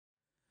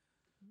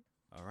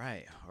All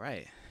right.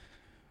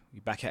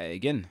 We back at it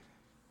again.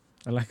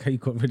 I like how you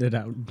got rid of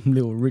that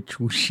little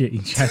ritual shit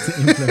you tried to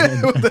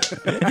implement.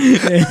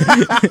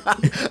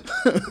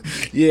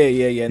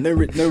 Yeah. No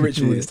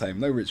ritual this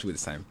time. No ritual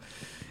this time.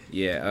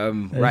 Yeah.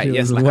 Right.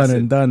 Yes. Like One I said,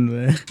 and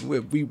done, man.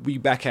 We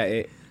back at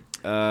it.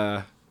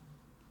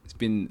 It's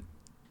been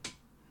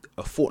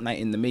a fortnight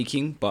in the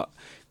making, but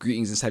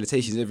greetings and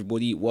salutations,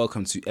 everybody.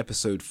 Welcome to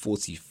episode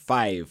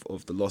 45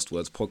 of the Lost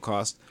Words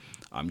podcast.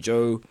 I'm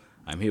Joe.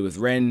 I'm here with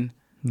Ren.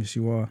 Yes,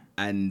 you are.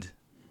 And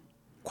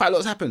quite a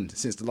lot's happened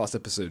since the last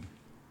episode.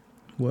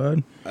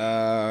 Word.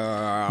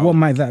 What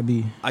might that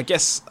be? I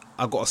guess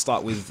I got to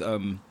start with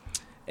a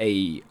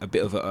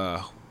bit of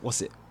a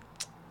what's it?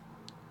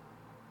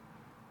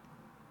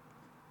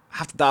 I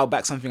have to dial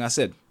back something I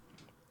said.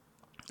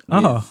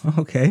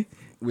 Okay.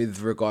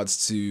 With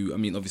regards to, I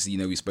mean, obviously,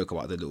 we spoke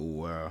about the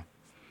little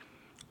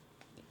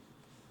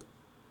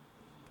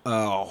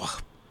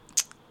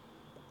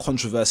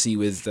controversy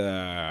with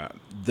the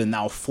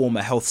now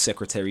former health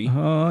secretary.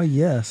 Oh,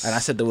 yes. And I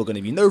said there were going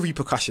to be no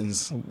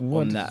repercussions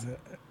on that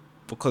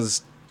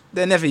because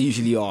there never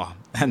usually are.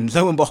 And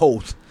lo and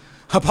behold,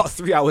 about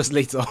 3 hours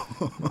later,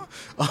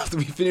 after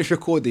we finished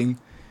recording,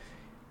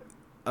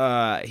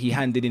 he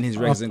handed in his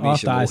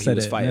resignation. After I he said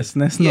was it. fired. Let's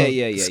not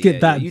skip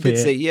that You bit.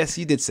 did say yes.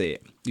 You did say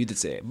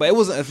it. But it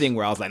wasn't a thing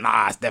where I was like,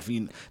 nah, it's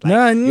definitely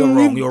like,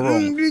 you're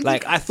wrong.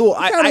 Like I thought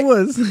I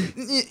was.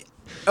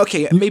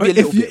 Okay, maybe a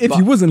little bit. If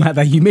you wasn't like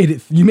that, you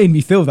made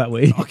me feel that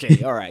way.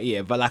 Okay, all right,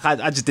 yeah. But like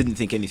I just didn't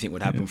think anything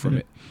would happen from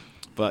it.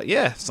 But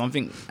yeah,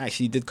 something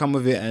actually did come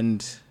of it,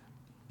 and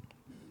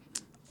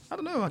I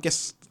don't know. I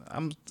guess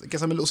I'm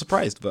a little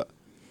surprised, but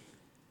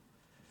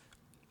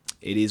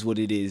it is what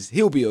it is.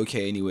 He'll be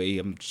okay anyway.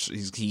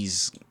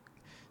 He's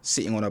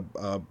sitting on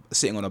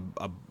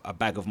a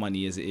bag of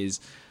money as it is,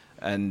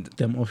 and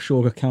them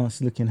offshore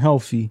accounts looking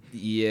healthy.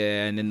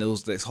 Yeah, and then there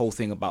was this whole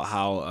thing about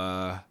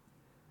how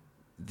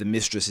the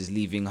mistress is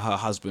leaving her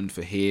husband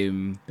for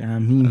him.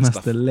 Damn, he must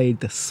have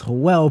laid the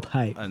swell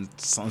pipe. And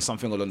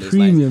something along those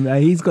Premium,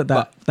 lines. He's got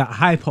that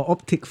hyper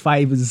optic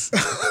fibers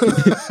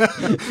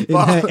in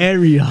her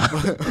area.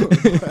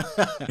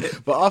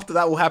 But after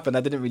that all happened,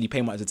 I didn't really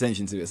pay much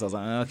attention to it. So I was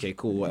like, okay,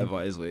 cool,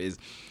 whatever, it is what it is.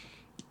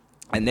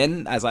 And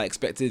then, as I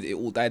expected, it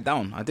all died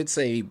down. I did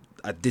say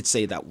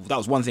that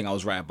was one thing I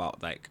was right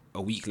about. Like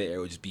a week later, it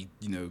would just be,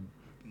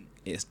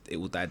 it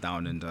will die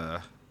down and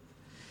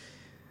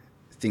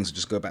things will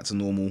just go back to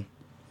normal.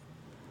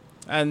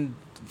 And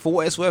for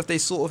what it's worth, they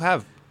sort of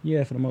have.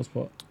 Yeah, for the most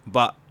part.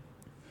 But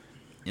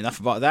enough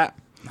about that.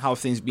 How have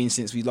things been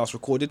since we last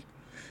recorded?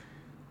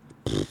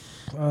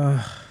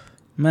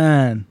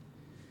 Man,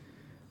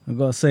 I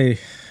gotta say,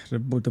 the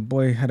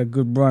boy had a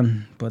good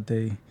run, but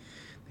they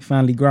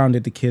finally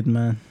grounded the kid,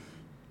 man.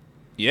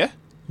 Yeah?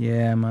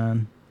 Yeah,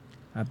 man.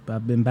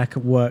 I've been back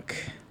at work.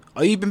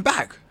 Oh, you've been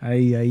back?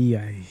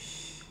 Aye.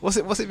 What's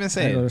it been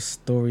saying? I got a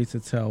story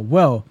to tell.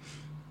 Well,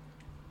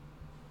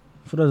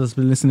 for those that's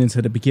been listening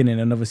to the beginning,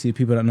 and obviously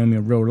people that know me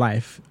in real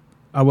life,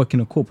 I work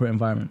in a corporate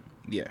environment.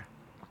 Yeah.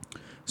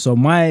 So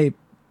my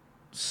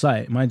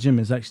gym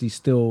is actually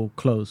still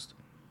closed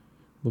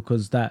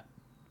because that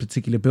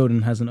particular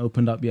building hasn't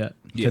opened up yet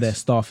to their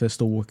staff. They're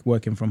still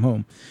working from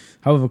home.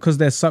 However, because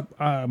they're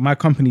my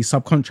company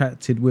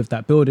subcontracted with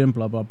that building,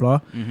 blah blah blah.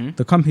 Mm-hmm.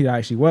 The company that I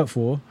actually work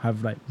for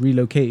have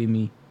relocated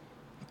me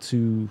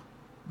to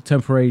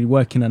temporarily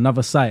work in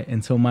another site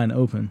until mine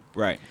open.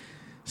 Right.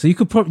 So you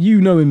could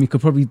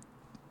probably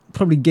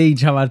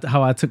gauge how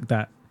I took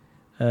that.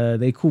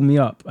 They called me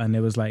up and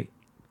it was like,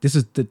 this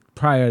is the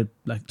prior,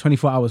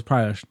 24 hours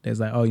prior.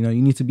 There's like, oh, you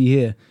need to be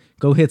here.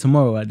 Go here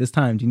tomorrow at this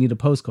time. Do you need a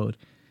postcode?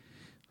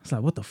 I was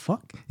like, what the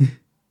fuck?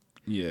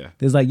 Yeah.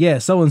 There's like, yeah,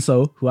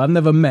 so-and-so, who I've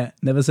never met,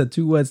 never said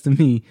two words to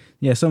me.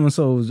 Yeah,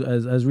 so-and-so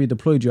has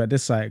redeployed you at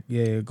this site.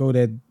 Yeah, go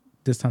there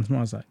this time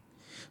tomorrow. I was like,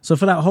 so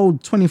for that whole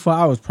 24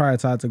 hours prior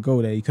to I had to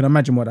go there, you can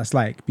imagine what that's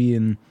like,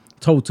 being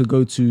told to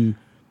go to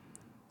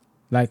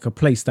like a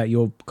place that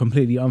you're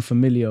completely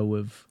unfamiliar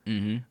with.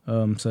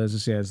 Mm-hmm. So it's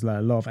just, it's like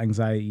a lot of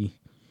anxiety.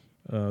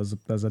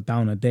 There's a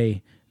downer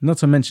day. Not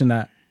to mention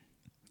that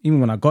even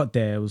when I got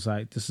there, it was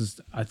like,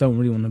 I don't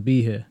really want to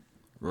be here.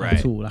 Right.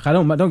 At all. Like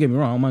don't get me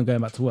wrong, I don't mind going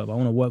back to work, but I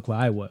want to work where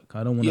I work.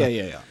 I don't want to.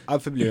 Yeah.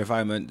 Unfamiliar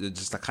environment,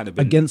 just kind of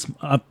against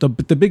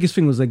the biggest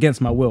thing was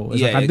against my will.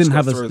 It's I didn't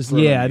have I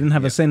didn't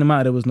have a same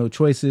amount. There was no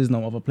choices,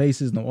 no other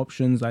places, no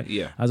options. I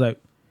was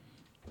like,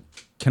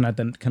 can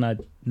I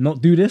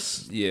not do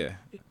this? Yeah.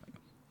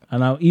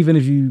 And even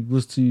if you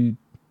was to,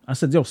 I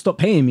said, yo, stop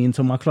paying me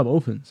until my club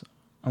opens.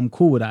 I'm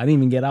cool with that. I didn't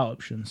even get that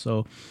option.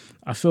 So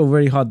I feel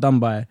very hard done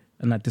by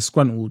and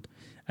disgruntled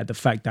at the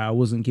fact that I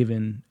wasn't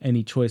given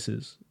any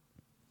choices.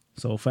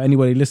 So for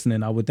anybody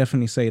listening, I would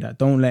definitely say that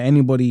don't let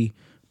anybody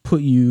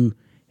put you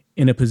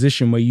in a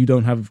position where you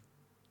don't have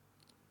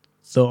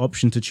the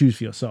option to choose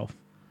for yourself.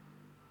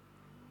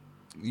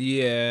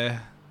 Yeah.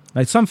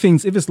 Like some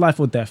things, if it's life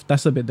or death,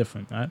 that's a bit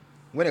different, right?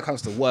 When it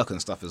comes to work and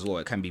stuff as well,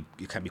 it can be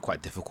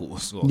quite difficult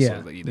as well. Yeah,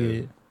 so that,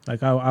 yeah.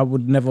 Like I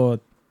would never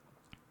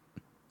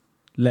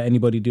let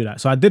anybody do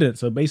that. So I didn't.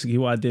 So basically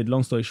what I did,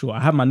 long story short,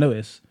 I had my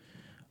notice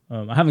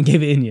I haven't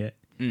gave it in yet,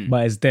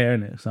 but it's there,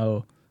 innit?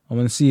 So I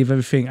want to see if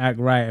everything act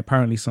right.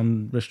 Apparently,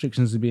 some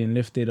restrictions are being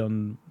lifted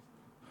on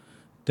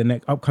the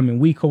next upcoming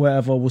week or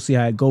whatever. We'll see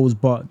how it goes.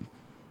 But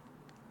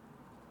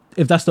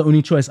if that's the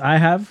only choice I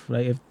have,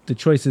 like if the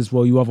choice is,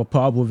 well, you either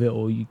put up with it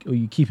or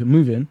you keep it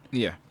moving,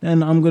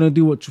 then I'm gonna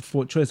do what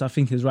choice I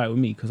think is right with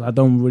me, because I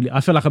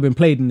feel like I've been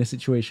played in this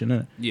situation,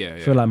 innit? I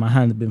feel like my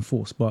hand has been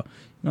forced, but you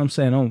know what I'm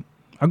saying?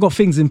 I got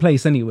things in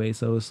place anyway,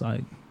 so it's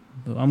like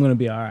I'm gonna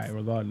be all right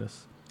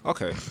regardless.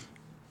 Okay.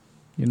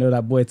 You know,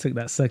 that boy took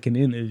that second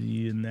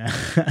interview and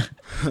that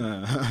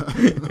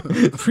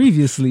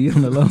previously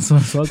on the last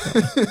one.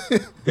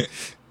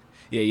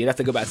 Yeah, you'd have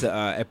to go back to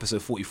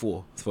episode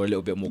 44 for a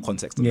little bit more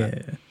context on that.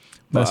 Yeah,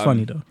 that's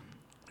funny though.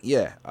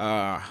 Yeah.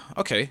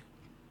 Okay.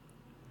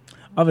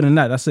 Other than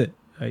that, that's it.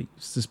 Like,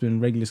 it's just been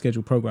regular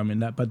scheduled programming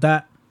but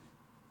that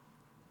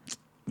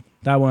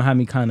one had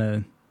me kind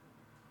of.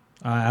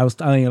 I ain't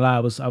gonna lie, I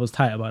was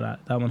tight about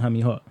that. That one had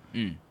me hot.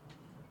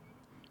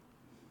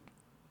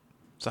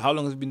 So how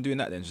long have you been doing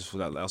that then? Just for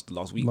that last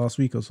week? Last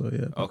week or so,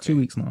 yeah. Okay. 2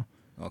 weeks now.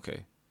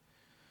 Okay.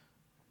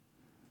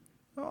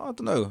 Oh, I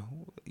don't know.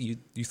 You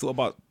thought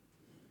about,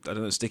 I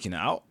don't know, sticking it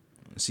out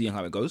and seeing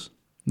how it goes?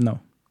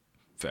 No.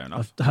 Fair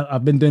enough.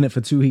 I've been doing it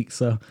for 2 weeks,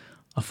 so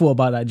I thought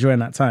about that during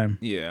that time.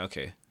 Yeah,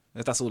 okay.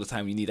 If that's all the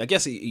time you need. I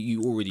guess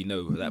you already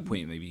know at that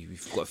point. Maybe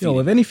you've got a feeling.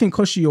 If anything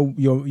costs you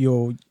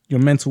your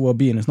mental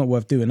well-being, it's not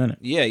worth doing, isn't it?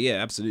 Yeah,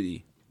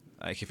 absolutely.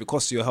 Like, if it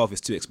costs you your health,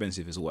 it's too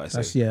expensive, is what I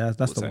say.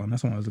 That's the one.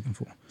 That's what I was looking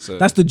for. So,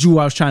 that's the jewel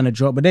I was trying to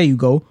drop. But there you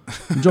go.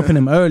 I'm dropping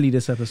him early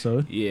this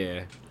episode.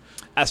 Yeah.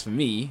 As for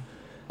me,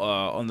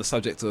 on the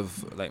subject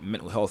of like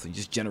mental health and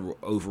just general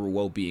overall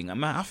well-being,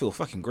 man, I feel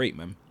fucking great,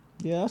 man.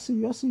 Yeah, I see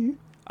you.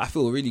 I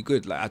feel really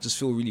good. Like, I just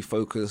feel really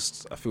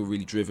focused. I feel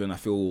really driven. I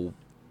feel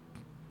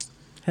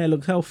hair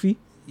looks healthy.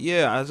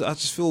 Yeah, I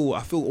just feel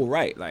all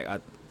right. Like, I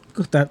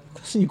got that.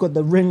 See, you got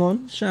the ring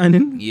on,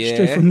 shining.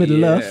 Straight from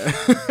Middle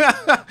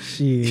Earth.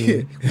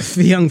 Shit,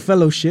 the young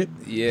fellowship.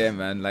 Yeah,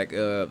 man. Like,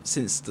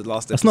 since the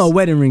last. That's not a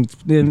wedding ring.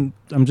 Then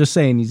I'm just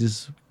saying he's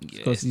just.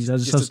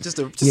 Just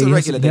a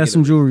regular. He has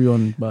some jewelry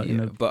on, but you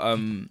know. But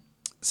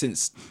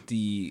since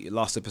the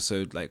last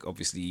episode, like,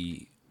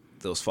 obviously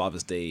there was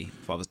Father's Day.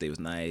 Father's Day was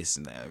nice,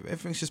 and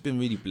everything's just been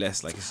really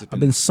blessed. Like, I've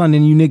been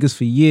sunning you niggas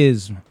for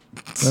years.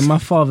 When my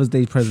Father's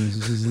Day present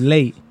is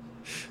late,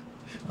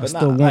 I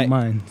still want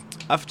mine.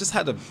 I've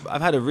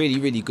had a really,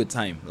 really good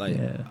time.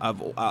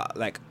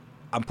 Like,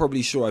 I'm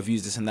probably sure I've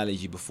used this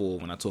analogy before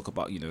when I talk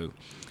about, you know,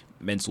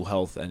 mental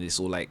health, and it's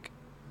all like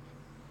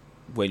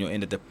when you're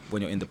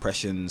in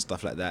depression,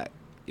 stuff like that,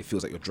 it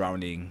feels like you're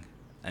drowning,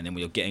 and then when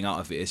you're getting out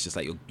of it, it's just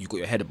like you got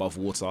your head above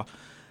water.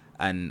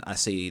 And I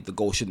say the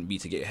goal shouldn't be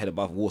to get your head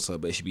above water,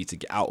 but it should be to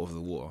get out of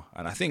the water.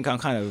 And I think I'm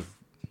kind of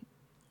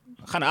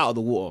out of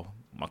the water.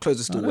 My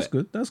clothes are still wet.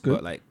 That's good.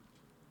 But like,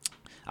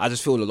 I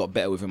just feel a lot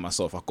better within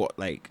myself. I got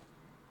my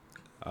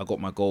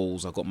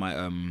goals. I got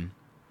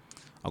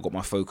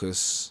my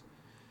focus,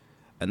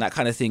 and that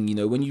kind of thing. You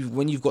know, when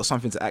you've got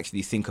something to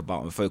actually think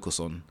about and focus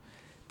on,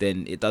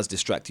 then it does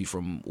distract you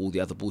from all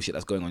the other bullshit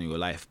that's going on in your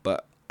life.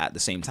 But at the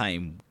same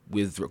time,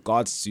 with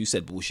regards to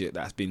said bullshit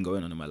that's been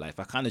going on in my life,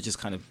 I kind of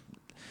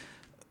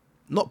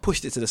not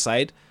pushed it to the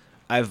side.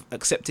 I've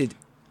accepted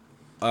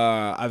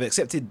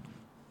the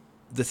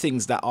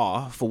things that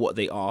are for what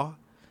they are,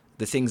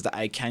 the things that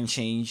I can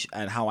change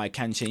and how I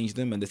can change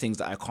them, and the things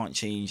that I can't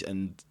change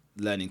and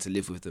learning to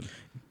live with them.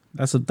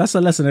 That's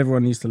a lesson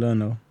everyone needs to learn,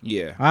 though.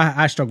 Yeah,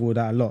 I struggle with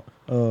that a lot.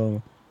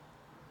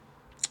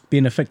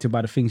 Being affected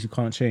by the things you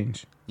can't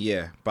change.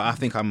 Yeah, but I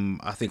think I'm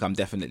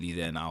definitely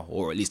there now,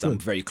 or at least I'm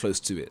very close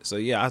to it. So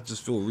yeah, I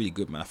just feel really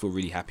good, man. I feel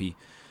really happy.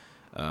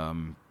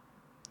 Kind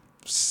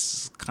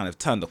of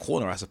turned the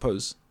corner, I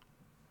suppose.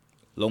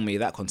 Long may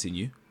that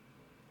continue.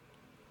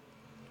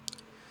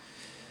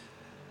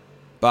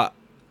 But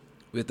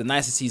with the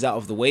niceties out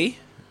of the way,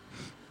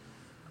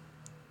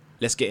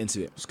 let's get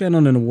into it. What's going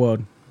on in the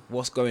world?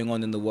 What's going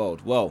on in the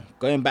world? Well,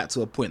 going back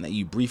to a point that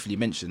you briefly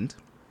mentioned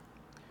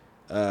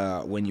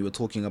when you were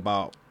talking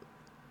about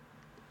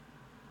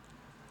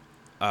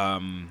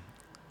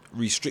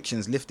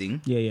restrictions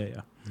lifting.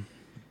 Yeah.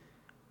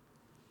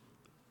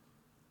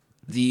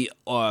 The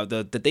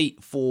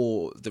date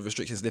for the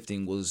restrictions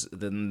lifting was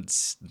the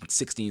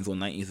 16th or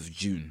 19th of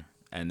June,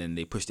 and then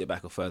they pushed it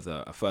back a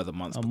further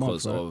month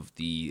because of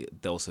the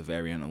Delta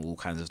variant and all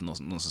kinds of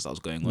nonsense that was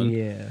going on.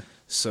 Yeah.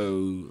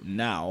 So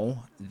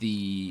now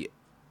the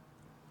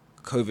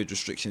COVID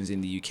restrictions in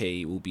the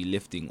UK will be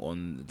lifting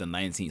on the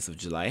 19th of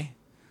July.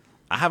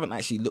 I haven't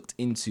actually looked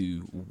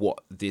into what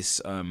this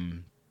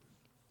entails.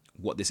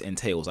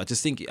 I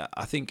think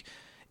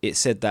it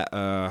said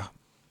that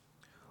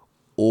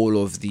all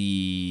of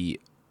the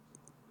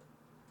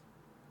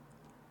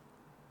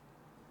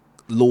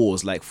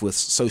laws, like for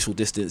social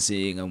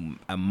distancing and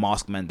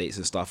mask mandates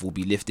and stuff, will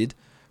be lifted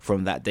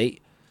from that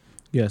date.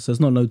 Yeah, so it's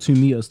not no 2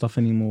 meter stuff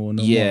anymore.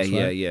 No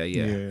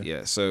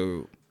Yeah.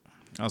 So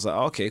I was like,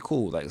 okay,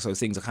 cool. Like, so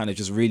things are kind of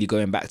just really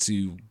going back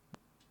to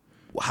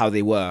how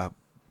they were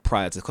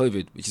prior to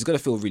COVID, which is gonna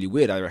feel really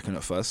weird, I reckon,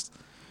 at first.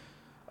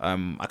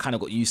 I kind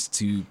of got used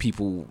to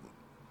people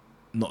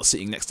not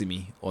sitting next to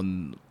me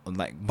on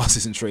like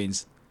buses and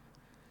trains.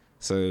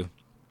 So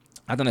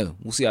I don't know.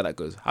 We'll see how that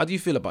goes. How do you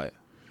feel about it?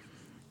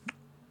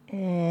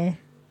 I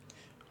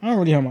don't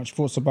really have much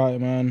thoughts about it,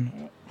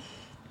 man.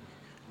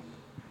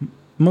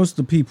 Most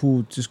of the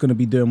people just gonna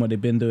be doing what they've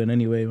been doing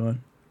anyway,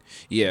 man.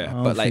 Yeah, I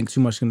don't but like think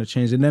too much gonna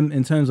change. And then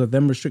in terms of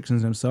them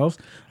restrictions themselves,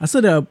 I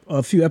said it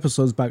a few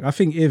episodes back. I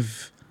think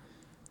if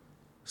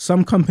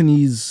some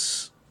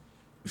companies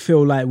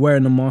feel like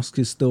wearing a mask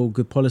is still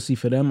good policy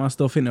for them, I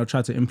still think they'll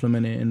try to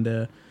implement it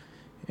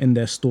in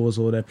their stores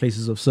or their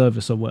places of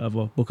service or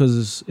whatever,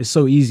 because it's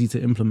so easy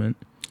to implement.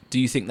 do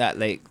you think that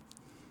like,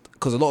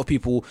 because a lot of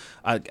people,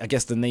 I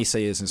guess the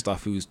naysayers and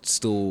stuff who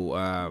still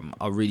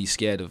are really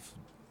scared of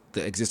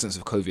the existence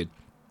of COVID,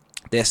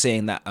 they're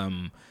saying that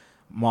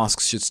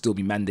masks should still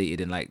be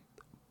mandated in like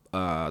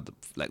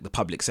the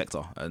public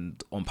sector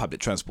and on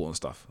public transport and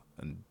stuff.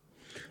 And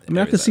I mean,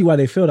 I can see why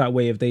they feel that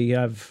way if they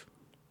have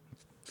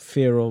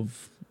fear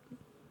of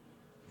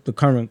the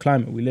current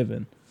climate we live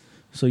in.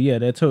 So yeah,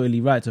 they're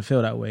totally right to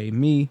feel that way.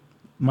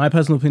 My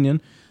personal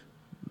opinion,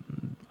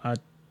 I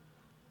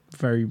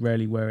very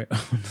rarely wear it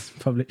on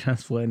public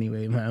transport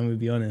anyway, man, I'm gonna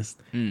be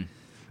honest.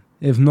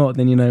 If not,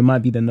 then, it might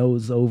be the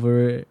nose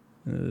over it,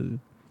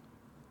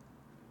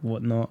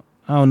 whatnot.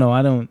 I don't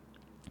know.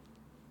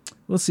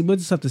 We'll see. We'll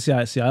just have to see how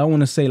it see. I don't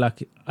want to say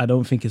like I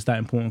don't think it's that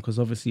important, because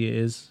obviously it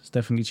is. It's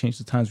definitely changed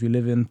the times we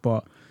live in,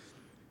 but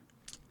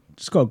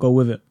just gotta go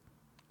with it.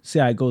 See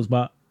how it goes.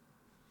 But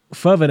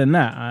further than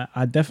that,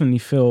 I definitely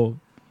feel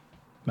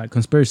like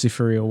conspiracy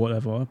theory or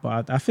whatever.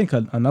 But I think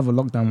another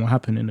lockdown will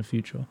happen in the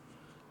future.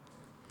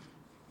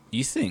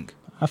 You think?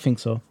 I think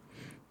so.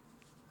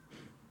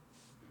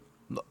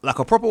 Like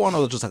a proper one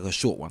or just like a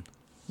short one?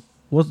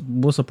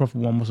 What's a proper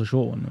one? What's a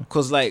short one?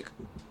 Because like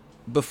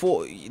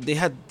before they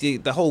had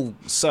the whole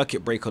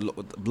circuit breaker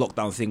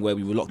lockdown thing where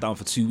we were locked down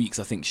for 2 weeks,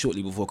 I think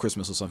shortly before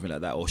Christmas or something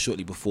like that, or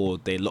shortly before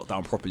they locked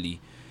down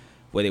properly,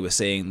 where they were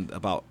saying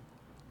about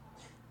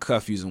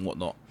curfews and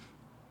whatnot.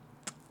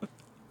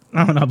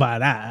 I don't know about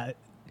that,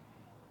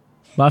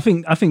 but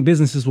I think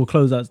businesses will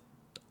close at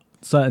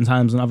certain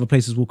times and other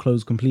places will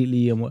close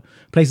completely, and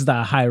places that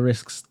are high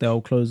risks,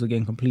 they'll close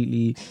again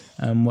completely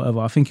and whatever.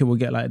 I think it will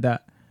get like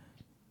that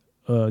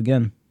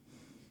again.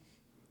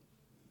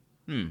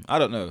 I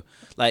don't know.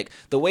 Like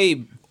the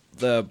way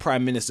the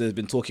Prime Minister has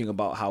been talking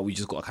about how we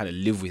just got to kind of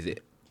live with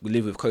it. We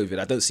live with COVID.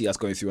 I don't see us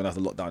going through another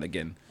lockdown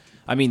again.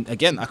 I mean,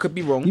 again, I could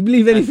be wrong. You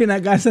believe anything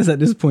that guy says at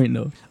this point,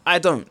 though? I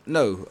don't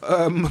know.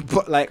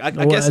 But like, I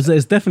guess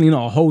it's definitely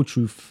not a whole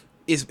truth.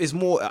 It's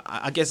more.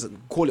 I guess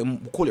call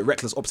it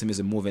reckless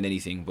optimism more than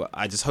anything. But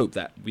I just hope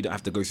that we don't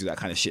have to go through that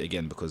kind of shit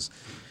again, because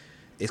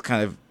it's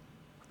kind of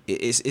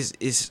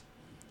it's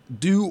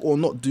do or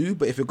not do.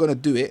 But if you're gonna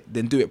do it,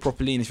 then do it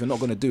properly, and if you're not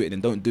gonna do it,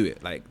 then don't do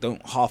it. Like,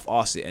 don't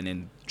half-ass it and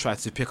then try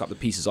to pick up the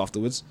pieces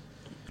afterwards.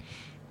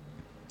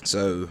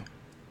 So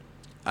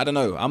I don't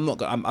know.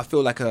 I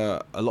feel like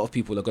a lot of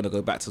people are going to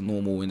go back to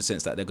normal in the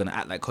sense that they're going to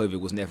act like COVID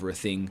was never a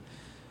thing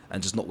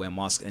and just not wear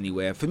masks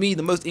anywhere. For me,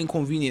 the most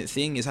inconvenient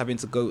thing is having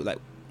to go like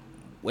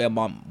wear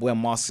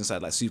masks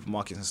inside like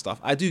supermarkets and stuff.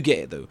 I do get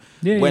it though.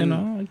 Yeah,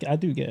 I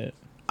do get it.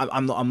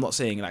 I'm not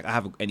saying like I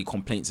have any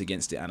complaints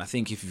against it, and I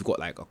think if you've got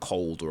like a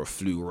cold or a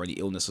flu or any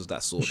illness of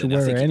that sort, you should then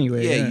I wear think it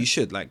anyway. Yeah, you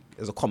should, like,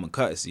 as a common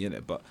courtesy,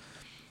 innit? But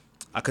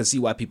I can see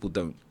why people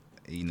don't.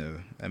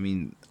 I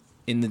mean,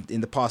 in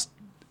the past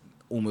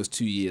almost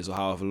 2 years or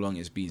however long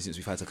it's been since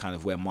we've had to kind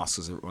of wear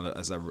masks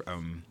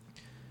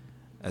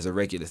as a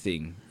regular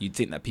thing, you'd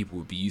think that people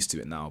would be used to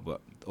it now,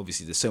 but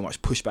obviously there's so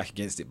much pushback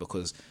against it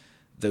because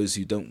those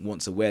who don't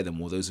want to wear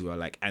them, or those who are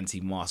like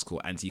anti-mask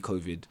or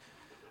anti-COVID,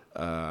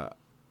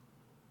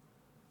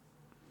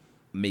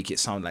 make it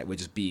sound like we're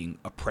just being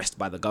oppressed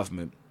by the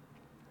government.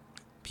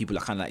 People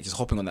are kind of like just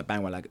hopping on that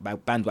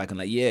bandwagon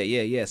like,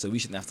 yeah, so we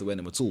shouldn't have to wear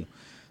them at all.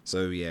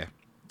 So yeah,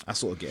 I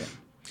sort of get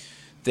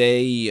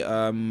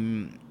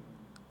it.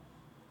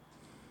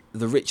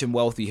 The rich and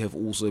wealthy have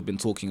also been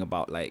talking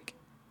about, like,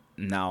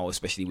 now,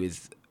 especially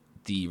with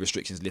the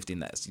restrictions lifting,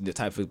 that's the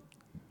time for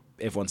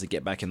everyone to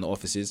get back in the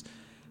offices.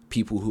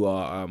 People who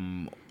are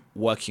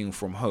working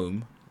from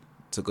home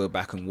to go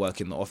back and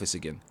work in the office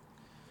again.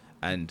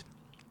 And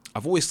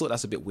I've always thought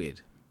that's a bit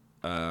weird.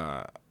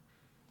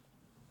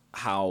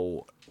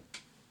 How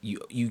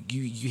you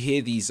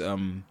hear these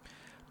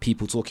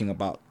people talking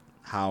about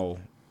how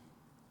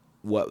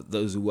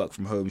those who work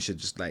from home should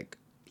just like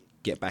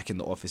get back in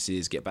the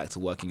offices, get back to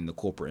working in the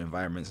corporate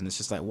environments, and it's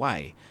just like,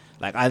 why?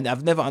 Like,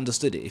 I've never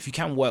understood it. If you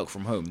can work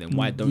from home, then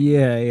why don't you?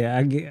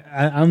 Yeah,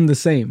 I'm the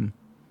same.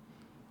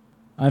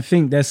 I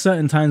think there's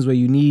certain times where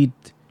you need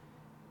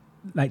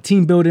like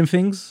team building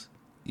things.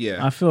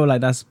 Yeah, I feel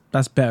like that's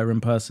better in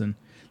person.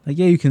 Like,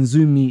 yeah, you can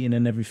Zoom meeting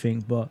and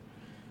everything, but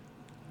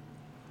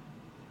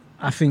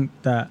I think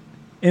that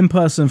in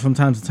person from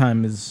time to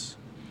time is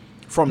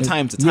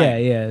time to time.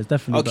 Yeah, it's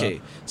definitely okay.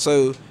 better.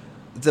 So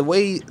the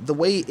way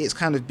it's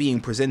kind of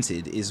being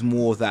presented is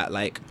more that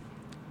like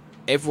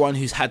everyone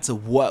who's had to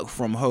work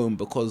from home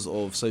because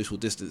of social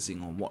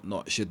distancing and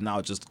whatnot should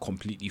now just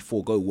completely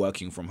forego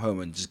working from home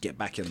and just get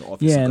back in the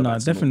office. Yeah, no,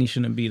 it definitely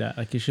shouldn't be that.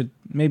 Like, it should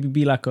maybe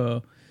be like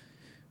a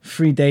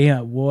 3 day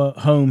at work,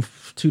 home,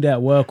 2 day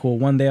at work, or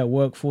 1 day at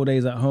work, 4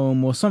 days at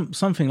home, or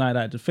something like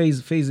that. To phase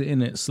it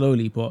in it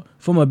slowly. But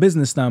from a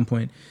business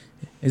standpoint,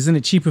 isn't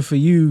it cheaper for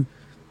you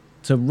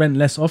to rent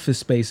less office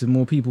space if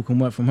more people can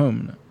work from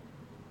home?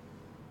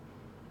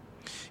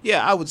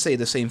 Yeah, I would say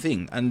the same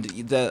thing. And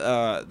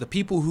the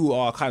people who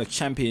are kind of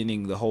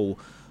championing the whole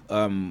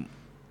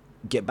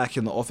get back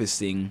in the office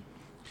thing,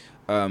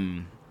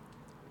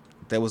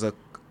 there was a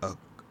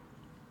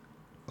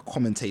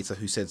commentator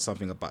who said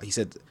something about, he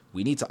said,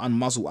 we need to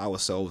unmuzzle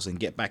ourselves and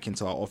get back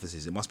into our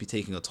offices. It must be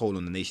taking a toll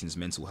on the nation's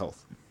mental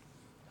health.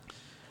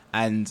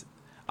 And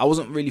I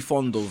wasn't really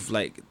fond of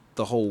like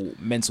the whole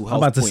mental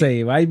health. I'm about to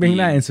say, why you bring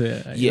that into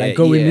it? Like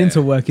going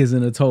into work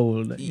isn't a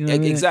toll. You know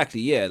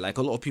exactly, yeah. Like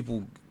a lot of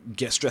people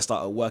get stressed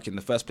out at work in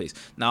the first place.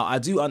 Now, I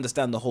do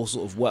understand the whole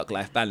sort of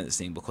work-life balance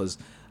thing, because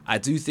I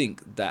do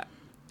think that,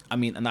 I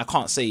mean, and I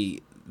can't say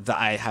that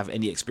I have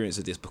any experience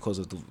of this because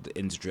of the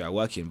industry I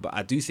work in, but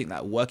I do think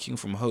that working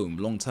from home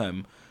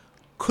long-term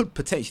could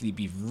potentially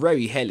be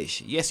very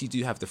hellish. Yes, you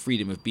do have the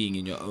freedom of being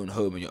in your own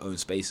home and your own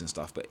space and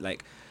stuff, but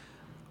like,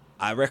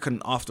 I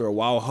reckon after a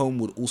while, home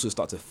would also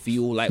start to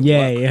feel like work.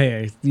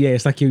 Yeah.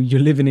 It's like you're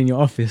living in your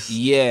office.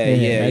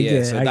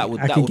 Yeah. So that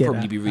would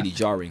probably be really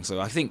jarring. So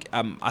I think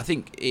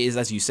it is,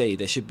 as you say,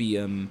 there should be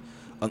an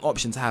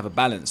option to have a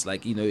balance.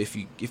 Like, you know, if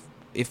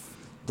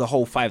the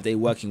whole 5 day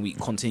working week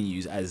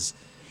continues as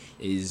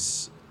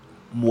is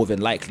more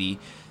than likely,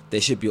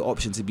 there should be an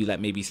option to be like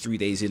maybe 3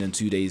 days in and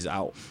 2 days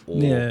out, or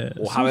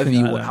however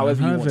you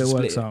want to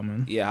split it. Out,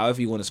 man. Yeah,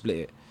 however you want to split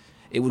it.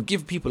 It would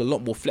give people a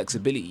lot more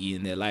flexibility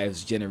in their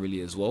lives generally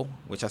as well,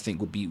 which I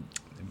think would be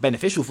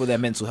beneficial for their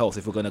mental health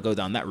if we're going to go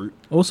down that route.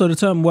 Also, the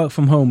term work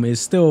from home is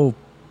still,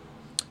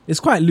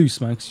 it's quite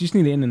loose, man, because you just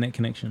need an internet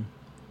connection.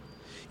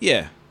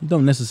 Yeah. You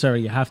don't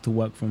necessarily have to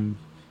work from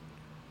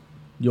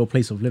your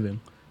place of living.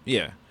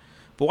 Yeah.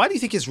 But why do you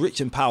think it's rich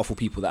and powerful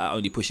people that are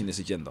only pushing this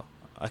agenda?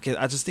 I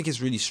just think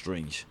it's really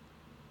strange.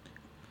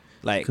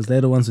 Like, because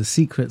they're the ones with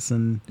secrets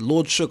and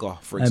Lord Sugar,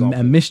 for example,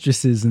 and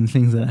mistresses and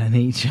things of that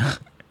nature.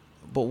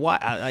 But why?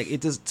 Like, it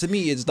does, to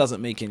me, it just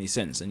doesn't make any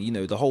sense. And you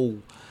know, the whole,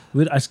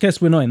 I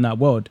guess we're not in that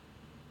world.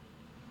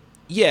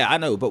 Yeah, I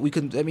know, but we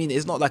can. I mean,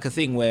 it's not like a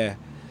thing where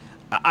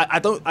I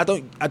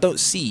don't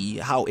see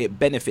how it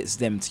benefits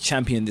them to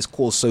champion this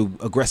cause so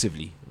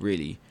aggressively,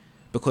 really,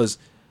 because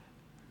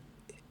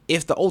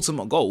if the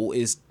ultimate goal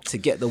is to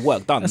get the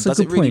work done, that's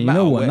does a good it really point. matter?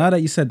 You know what? Where? Now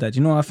that you said that,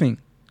 you know what I think,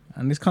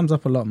 and this comes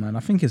up a lot, man. I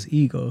think it's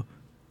ego.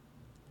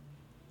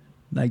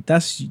 Like,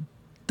 that's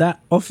that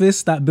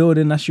office, that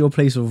building, that's your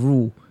place of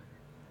rule.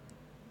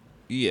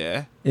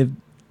 Yeah. If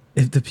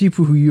the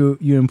people who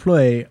you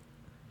employ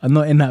are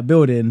not in that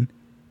building,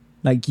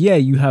 like, yeah,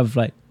 you have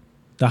like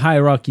the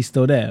hierarchy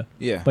still there.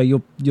 Yeah. But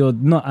you're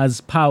not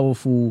as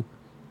powerful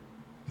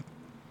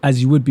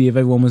as you would be if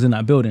everyone was in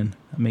that building.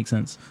 That makes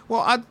sense.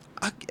 Well,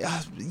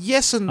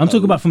 yes and I'm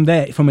talking about from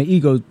an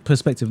ego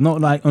perspective, not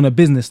like on a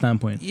business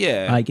standpoint.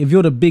 Yeah. Like, if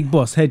you're the big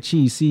boss, head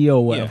chief, CEO,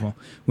 or whatever,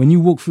 when you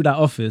walk through that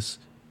office,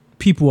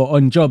 people are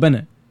on job,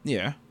 innit?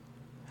 Yeah.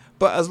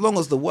 But as long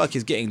as the work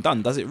is getting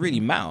done, does it really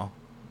matter?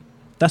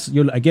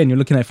 You're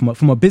looking at it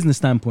from a business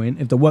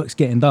standpoint. If the work's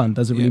getting done,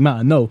 does it really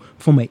matter? No.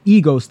 From an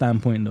ego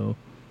standpoint, though.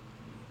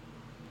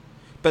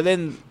 But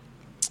then,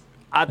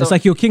 it's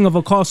like you're king of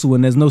a castle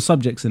and there's no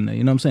subjects in there.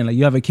 You know what I'm saying? Like,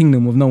 you have a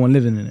kingdom with no one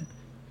living in it.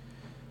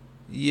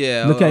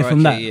 Yeah. Look at it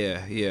from that.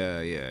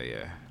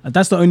 Yeah. And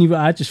that's the only way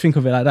I just think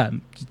of it like that.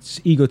 It's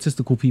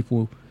egotistical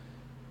people.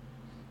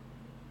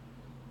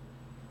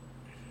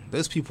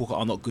 Those people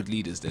are not good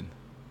leaders then.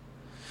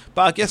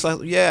 But I guess,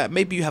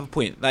 maybe you have a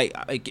point. Like,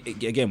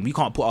 again, we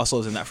can't put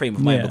ourselves in that frame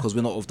of mind because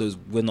we're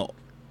not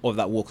of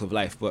that walk of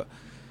life. But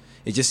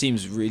it just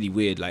seems really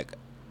weird. Like,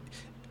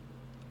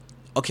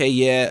 okay,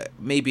 yeah,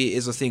 maybe it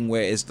is a thing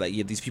where it's like,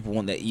 yeah, these people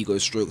want their ego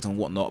stroked and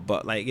whatnot,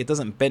 but like, it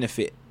doesn't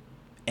benefit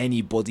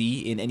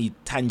anybody in any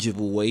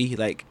tangible way.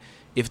 Like,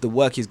 if the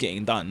work is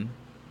getting done,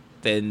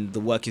 then the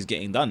work is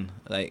getting done.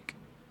 Like,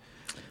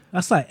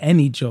 that's like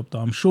any job, though.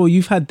 I'm sure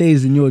you've had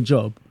days in your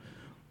job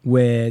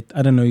where,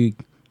 I don't know,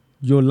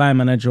 your line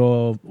manager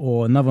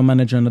or another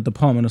manager in the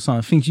department or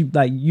something thinks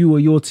you or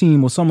your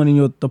team or someone in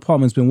your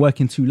department's been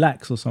working too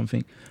lax or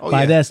something.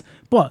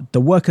 But the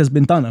work has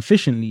been done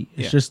efficiently.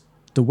 It's just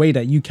the way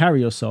that you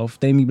carry yourself.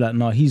 They may be like,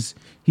 no, he's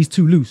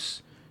too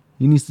loose.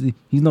 He's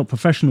not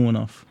professional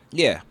enough.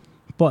 Yeah.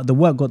 But the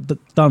work got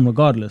done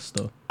regardless,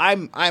 though.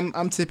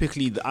 I'm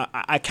typically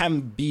I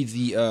can be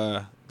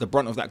the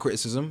brunt of that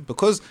criticism,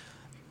 because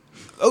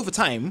over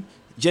time,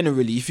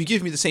 generally, if you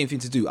give me the same thing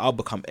to do, I'll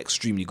become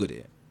extremely good at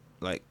it.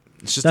 Like,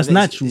 it's just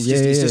natural.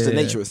 It's just the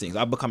nature of things.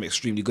 I've become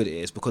extremely good at it.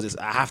 It's because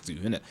I have to,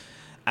 innit?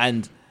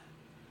 And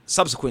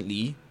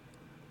subsequently,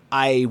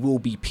 I will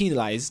be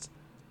penalised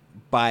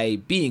by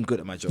being good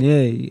at my job.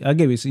 Yeah, I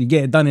get it. So you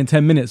get it done in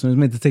 10 minutes when it's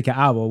meant to take an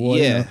hour.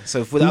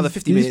 So for the other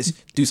 50 minutes,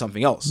 do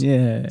something else.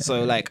 Yeah.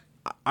 So like,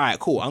 all right,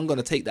 cool. I'm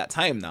gonna take that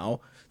time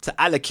now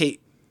to allocate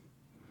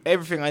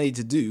everything I need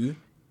to do.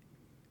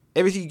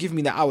 Everything you give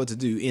me that hour to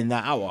do in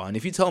that hour. And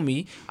if you tell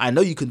me, I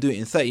know you can do it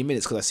in 30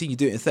 minutes because I've seen you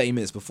do it in 30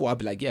 minutes before, I'd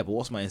be like, yeah, but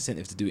what's my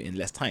incentive to do it in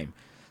less time?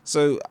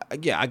 So,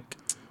 yeah,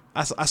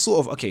 I sort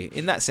of, okay,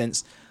 in that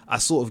sense, I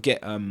sort of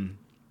get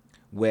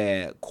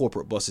where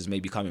corporate bosses may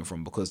be coming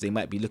from, because they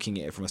might be looking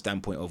at it from a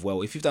standpoint of,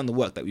 well, if you've done the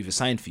work that we've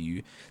assigned for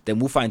you, then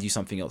we'll find you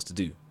something else to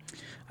do.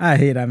 I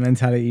hate that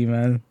mentality,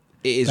 man.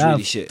 It is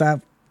really shit.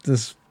 That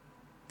just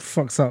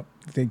fucks up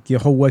your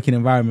whole working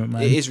environment,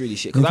 man. It is really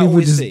shit. Because I people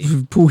always just say,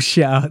 pull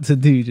shit out to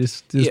do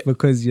just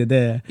because you're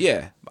there.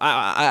 Yeah,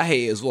 I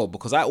hate it as well,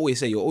 because I always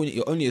say you're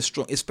only as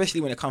strong,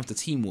 especially when it comes to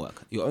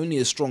teamwork. You're only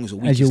as strong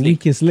as your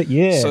weakest link.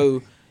 Yeah.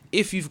 So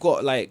if you've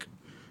got like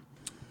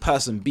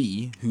person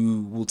B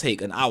who will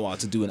take an hour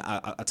to do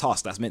a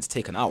task that's meant to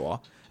take an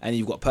hour, and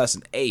you've got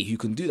person A who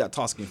can do that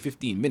task in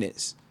 15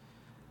 minutes,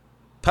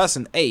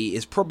 person A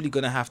is probably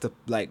going to have to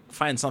like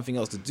find something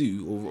else to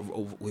do,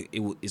 or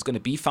is going to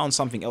be found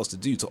something else to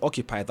do to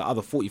occupy the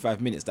other 45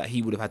 minutes that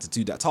he would have had to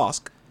do that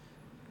task.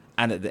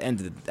 And at the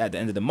end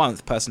of the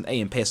month, person A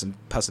and person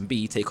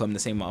B take home the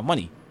same amount of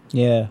money.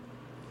 Yeah.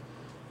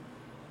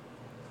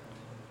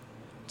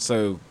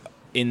 So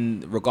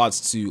in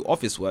regards to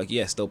office work,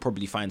 yes, they'll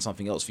probably find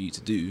something else for you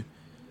to do.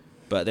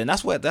 But then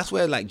that's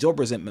where like job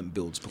resentment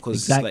builds,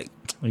 because it's like,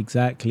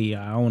 exactly,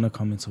 I want to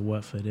come into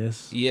work for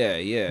this.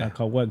 Yeah.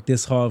 Like I work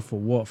this hard for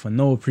what? For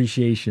no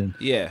appreciation.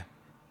 Yeah.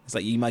 It's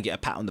like you might get a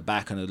pat on the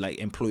back and a like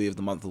employee of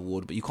the month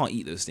award, but you can't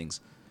eat those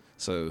things.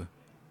 So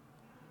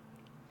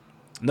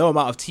no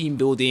amount of team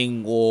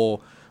building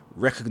or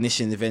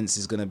recognition events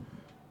is gonna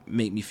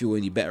make me feel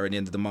any better at the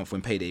end of the month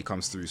when payday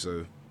comes through.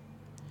 So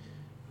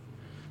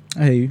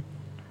I hear you.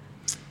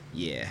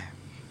 Yeah.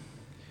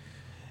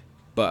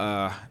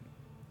 But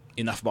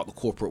enough about the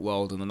corporate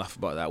world and enough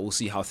about that. We'll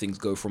see how things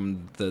go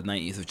from the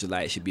 19th of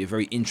July. It should be a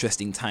very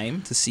interesting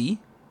time to see,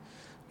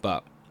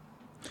 but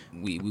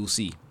we'll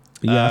see.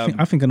 But yeah,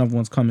 I think another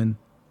one's coming.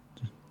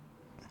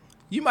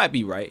 You might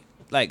be right.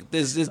 Like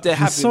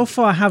so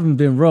far I haven't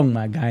been wrong,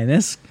 my guy.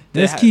 Let's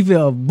keep it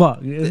a buck.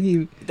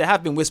 There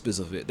have been whispers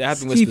of it.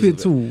 Keep it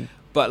too.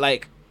 But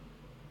like,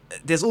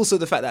 there's also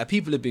the fact that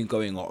people have been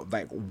going on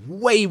like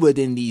way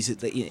within these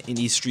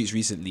streets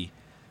recently.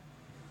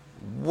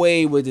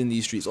 Way within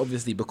these streets,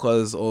 obviously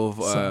because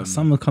of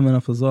summer coming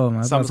up as well,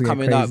 man. Summer's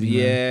coming up, man.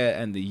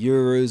 Yeah, and the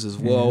Euros as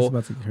well. It's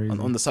about to get crazy.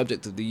 On the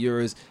subject of the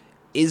Euros,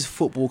 is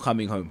football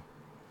coming home?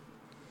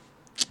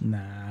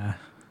 Nah,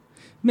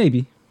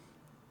 maybe.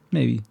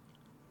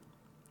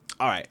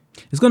 All right,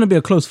 it's gonna be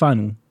a close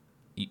final.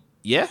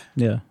 Yeah.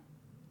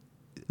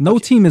 No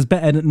team is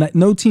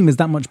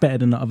that much better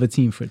than the other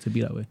team for it to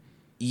be that way.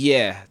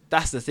 Yeah,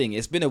 that's the thing.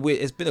 It's been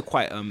a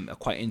quite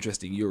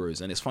interesting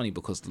Euros, and it's funny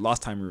because the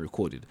last time we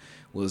recorded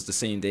was the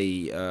same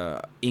day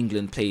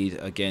England played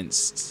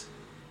against.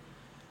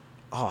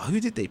 Oh, who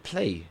did they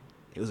play?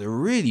 It was a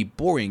really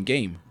boring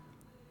game.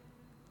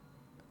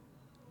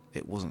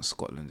 It wasn't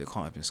Scotland. It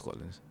can't have been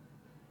Scotland.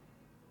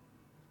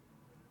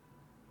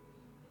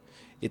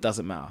 It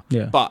doesn't matter.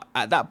 Yeah. But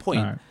at that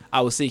point, right, I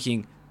was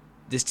thinking,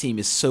 this team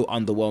is so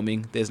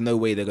underwhelming. There's no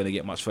way they're going to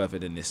get much further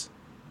than this.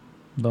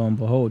 Lo and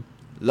behold.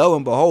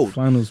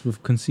 Finals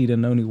with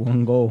conceding only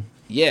one goal.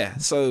 Yeah,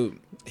 so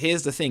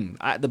here's the thing.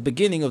 At the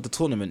beginning of the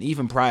tournament,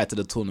 even prior to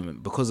the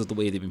tournament, because of the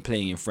way they've been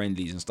playing in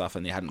friendlies and stuff,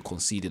 and they hadn't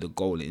conceded a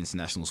goal in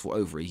internationals for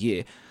over a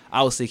year,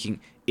 I was thinking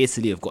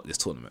Italy have got this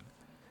tournament.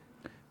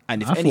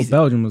 And I thought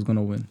Belgium was going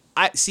to win.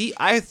 I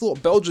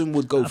thought Belgium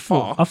would go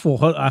far. I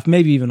thought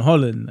maybe even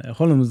Holland.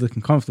 Holland was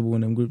looking comfortable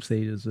in them group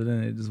stages, but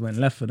then it just went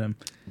left for them.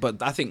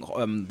 But I think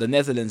the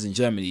Netherlands and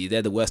Germany,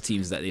 they're the worst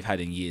teams that they've had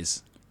in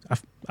years.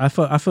 I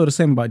feel the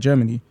same about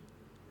Germany.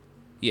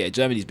 Yeah,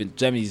 Germany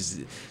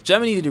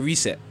need a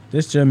reset.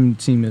 This German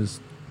team is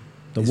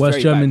the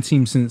worst German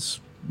team since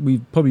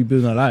we've probably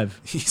been alive.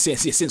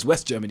 since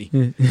West Germany.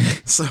 Yeah.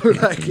 So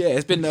like, yeah,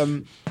 it's been a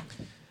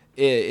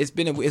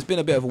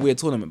bit of a weird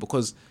tournament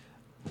because,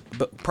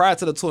 but prior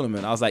to the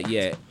tournament, I was like,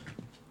 yeah,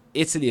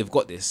 Italy have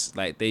got this.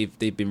 Like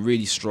they've been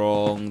really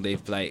strong.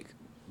 They've like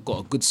got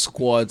a good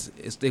squad.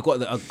 They've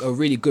got a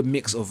really good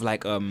mix of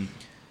like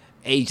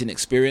age and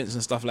experience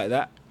and stuff like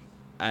that,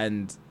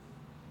 and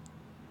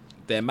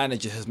their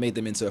manager has made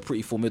them into a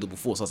pretty formidable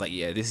force. I was like,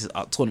 yeah, this is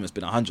our tournament's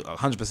been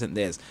 100%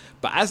 theirs.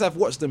 But as I've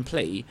watched them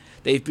play,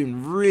 they've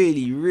been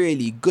really,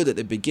 really good at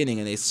the beginning,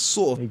 and they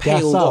sort of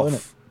paled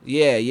off.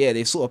 Yeah,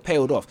 they've sort of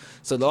paled off.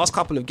 So the last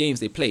couple of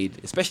games they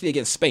played, especially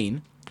against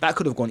Spain, that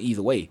could have gone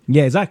either way.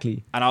 Yeah,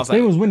 exactly. And I was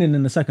Spain was winning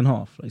in the second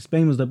half. Like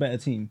Spain was the better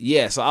team.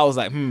 Yeah, so I was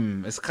like,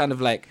 it's kind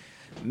of like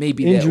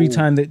maybe injury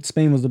time that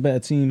Spain was the better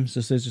team. It's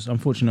just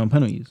unfortunate on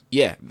penalties.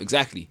 Yeah,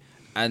 exactly.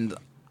 And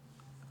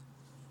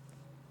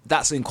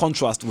that's in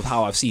contrast with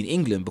how I've seen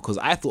England, because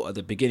I thought at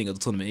the beginning of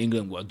the tournament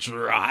England were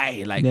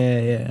dry, like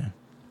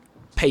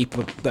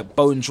paper, but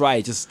bone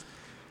dry, just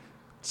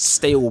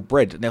stale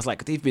bread. And it's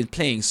like they've been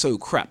playing so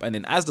crap, and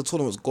then as the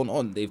tournament's gone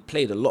on, they've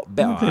played a lot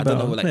better.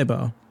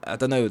 I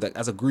don't know,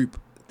 as a group,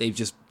 they've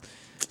just.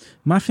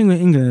 My thing with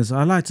England is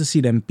I like to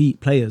see them beat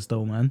players,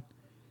 though, man.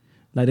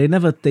 Like they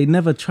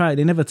never try,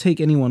 they never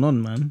take anyone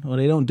on, man, or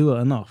they don't do it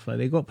enough. Like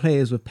they got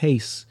players with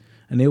pace,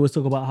 and they always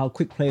talk about how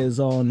quick players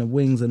are on the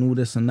wings and all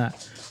this and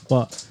that,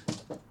 but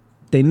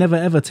they never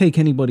ever take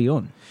anybody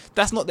on.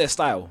 That's not their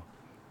style.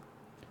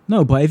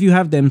 No, but if you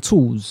have them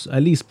tools,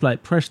 at least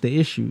like press the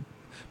issue.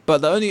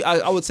 But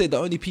I would say the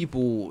only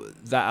people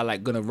that are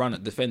like gonna run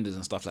at defenders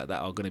and stuff like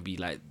that are gonna be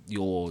like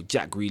your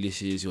Jack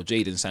Grealishes, your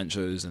Jadon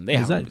Sanchos, and they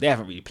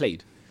haven't really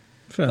played.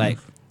 Fair like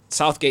enough.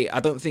 Southgate,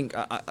 I don't think.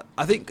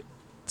 I think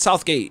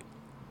Southgate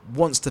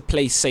wants to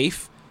play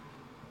safe.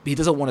 He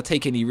doesn't want to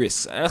take any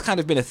risks. And that's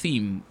kind of been a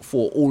theme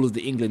for all of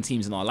the England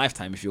teams in our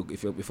lifetime. If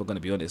we're going to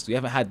be honest, we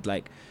haven't had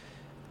like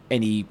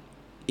any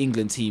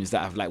England teams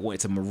that have like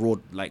wanted to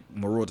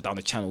maraud down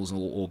the channels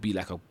or be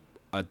like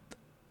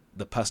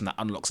the person that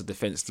unlocks a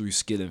defense through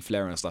skill and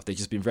flair and stuff. They've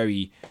just been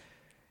very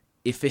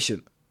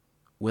efficient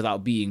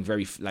without being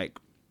very like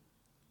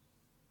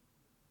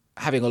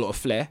having a lot of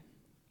flair.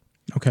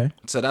 Okay.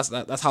 So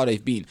that's how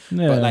they've been.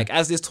 Yeah. But like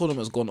as this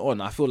tournament's gone on,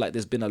 I feel like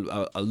there's been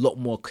a lot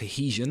more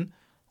cohesion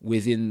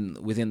within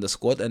the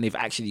squad, and they've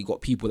actually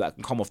got people that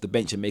can come off the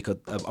bench and make a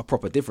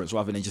proper difference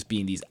rather than just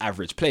being these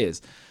average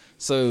players.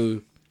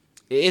 So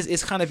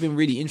it's kind of been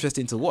really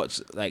interesting to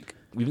watch. Like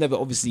we've never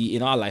obviously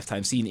in our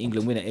lifetime seen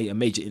England win a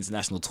major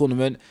international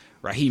tournament.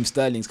 Raheem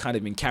Sterling's kind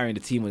of been carrying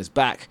the team on his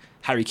back.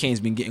 Harry Kane's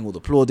been getting all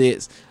the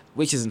plaudits.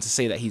 Which isn't to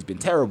say that he's been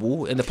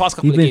terrible. In the past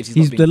couple of games,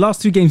 he's not been... The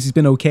last 2 games, he's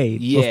been okay.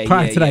 Yeah,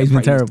 prior to that, he's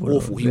been terrible. He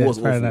was awful. He was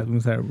awful. Prior to that, he's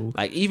been terrible.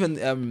 Like, even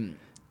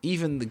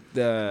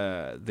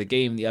the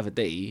game the other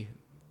day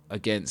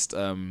against...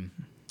 Denmark.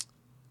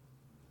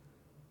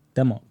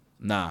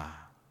 Nah.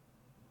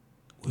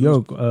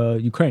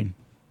 Ukraine.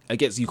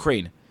 Against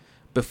Ukraine.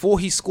 Before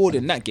he scored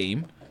in that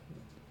game...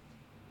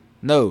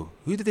 No.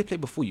 Who did they play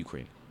before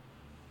Ukraine?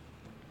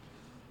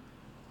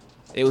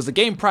 It was the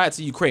game prior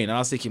to Ukraine, and I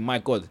was thinking, my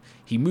God,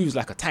 he moves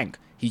like a tank.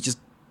 He's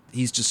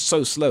just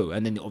so slow.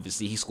 And then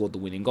obviously he scored the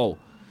winning goal.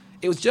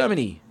 It was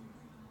Germany.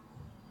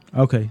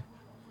 Okay.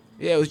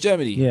 Yeah, it was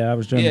Germany. Yeah, it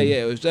was Germany.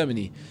 Yeah, it was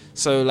Germany.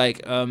 So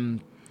like,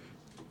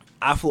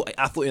 I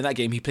thought in that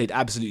game he played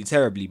absolutely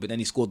terribly, but then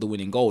he scored the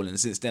winning goal, and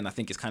since then I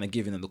think it's kind of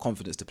given him the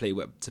confidence to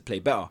play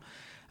better.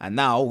 And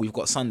now we've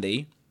got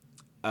Sunday,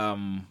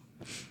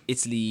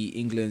 Italy,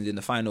 England in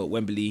the final at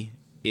Wembley.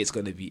 It's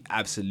going to be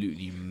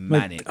absolutely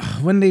manic.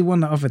 When they won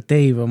the other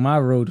day, bro, my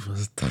road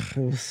was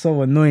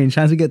so annoying.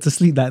 Trying to get to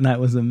sleep that night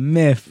was a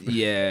myth.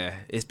 Yeah,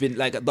 it's been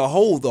like the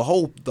whole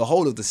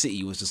of the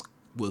city was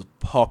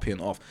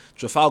popping off.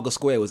 Trafalgar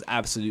Square was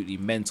absolutely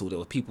mental. There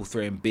were people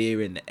throwing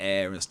beer in the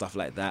air and stuff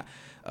like that.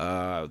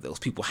 There was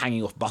people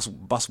hanging off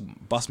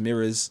bus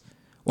mirrors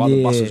while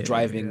the bus was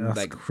driving. That's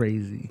like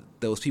crazy.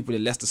 There was people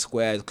in Leicester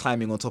Square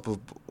climbing on top of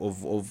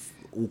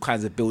all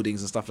kinds of buildings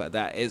and stuff like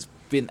that. It's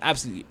been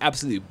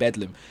absolute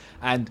bedlam,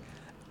 and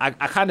I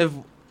kind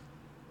of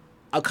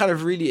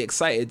really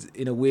excited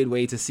in a weird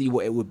way to see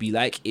what it would be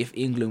like if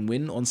England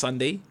win on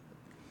Sunday.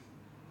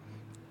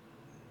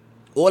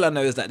 All I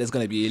know is that there's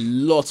going to be a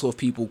lot of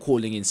people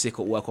calling in sick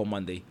at work on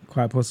Monday.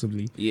 Quite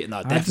possibly. Yeah,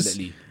 no,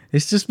 definitely.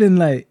 It's just been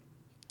like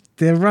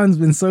their run's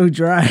been so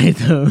dry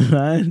though,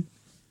 man.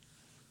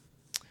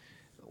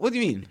 What do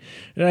you mean?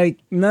 Like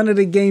none of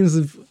the games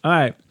have. All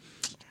right.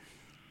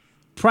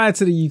 Prior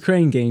to the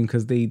Ukraine game,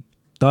 because they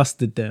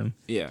dusted them.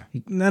 Yeah.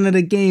 None of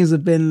the games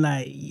have been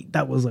like,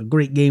 that was a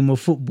great game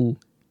of football.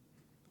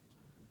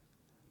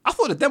 I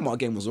thought the Denmark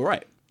game was all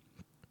right.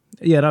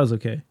 Yeah, that was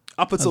okay.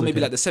 Up until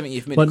maybe like the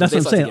 70th minute. But that's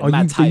what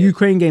I'm saying. The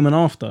Ukraine game and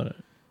after.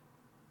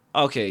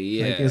 Okay,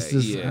 yeah. Like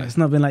it's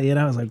not been like,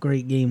 that was a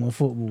great game of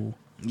football.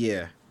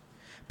 Yeah.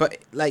 But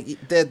like,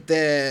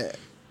 they're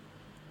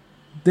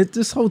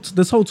this whole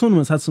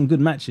tournament's had some good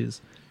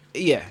matches.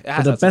 Yeah, it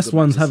has. But the best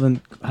ones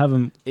haven't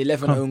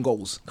 11 own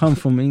goals come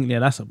from England. Yeah,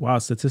 that's a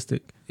wild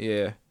statistic.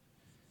 Yeah,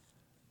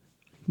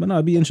 but no,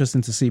 it'd be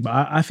interesting to see.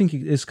 But I think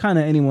it's kind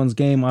of anyone's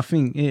game. I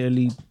think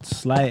Italy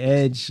slight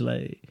edge,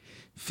 like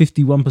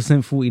 51%,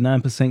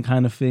 49%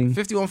 kind of thing.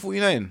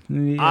 51-49.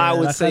 Yeah, I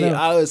would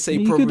say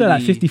you probably could do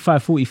like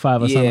 55-45 or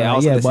something.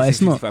 Yeah, but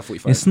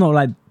it's not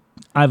like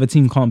either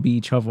team can't beat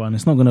each other, and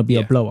it's not going to be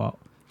a blowout.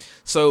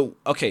 So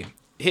okay.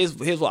 Here's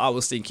what I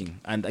was thinking,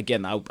 and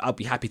again, I'll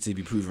be happy to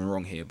be proven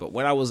wrong here. But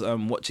when I was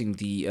watching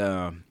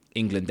the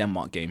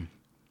England-Denmark game,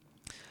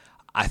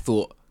 I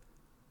thought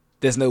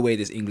there's no way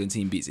this England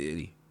team beats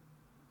Italy,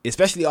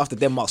 especially after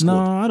Denmark scored.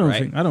 No, I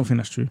don't think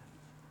that's true.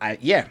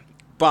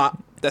 But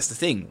that's the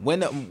thing. When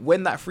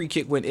that free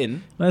kick went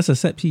in, that's a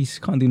set piece.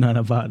 Can't do nothing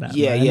about that.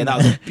 Yeah, man. That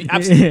was an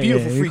absolutely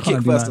beautiful free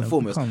kick first and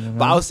foremost. On,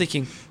 but I was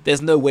thinking,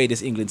 there's no way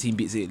this England team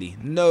beats Italy.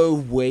 No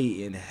way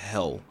in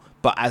hell.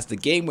 But as the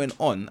game went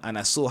on, and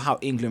I saw how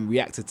England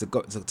reacted to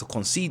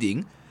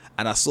conceding,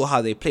 and I saw how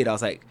they played, I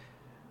was like,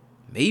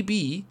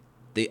 maybe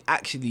they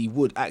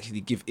would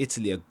give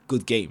Italy a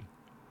good game.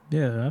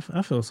 Yeah,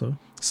 I feel so.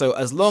 So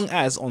as long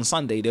as on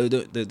Sunday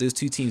those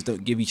two teams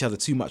don't give each other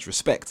too much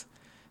respect,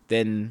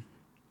 then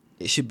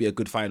it should be a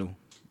good final.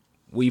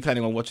 Were you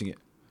planning on watching it?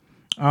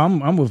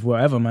 I'm with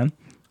whatever, man.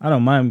 I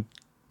don't mind.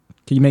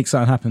 Can you make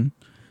something happen?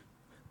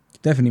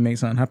 Definitely make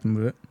something happen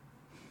with it.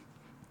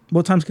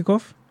 What time's kick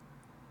off?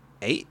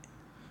 8.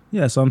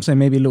 Yeah, so I'm saying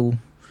maybe a little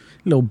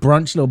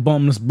brunch, little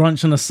bottomless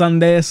brunch on a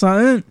Sunday or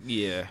something.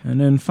 Yeah.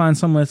 And then find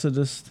somewhere to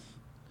just...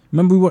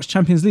 Remember we watched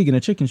Champions League in a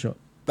chicken shop?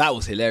 That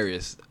was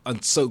hilarious.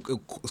 And so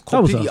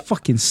That was a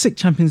fucking sick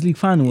Champions League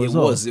final as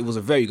well. It was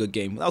a very good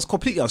game. That was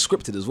completely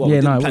unscripted as well. Yeah,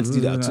 We didn't no, plan it to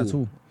do that wasn't at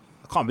all.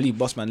 I can't believe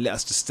Bossman let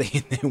us just stay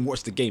in there and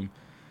watch the game.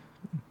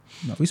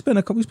 No, we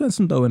spent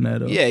some dough in there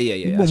though. Yeah.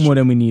 We bought more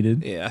than we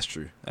needed. Yeah, that's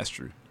true.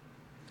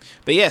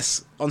 But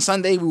yes, on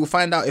Sunday we will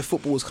find out if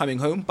football is coming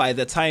home. By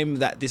the time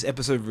that this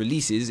episode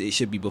releases, it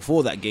should be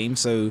before that game.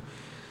 So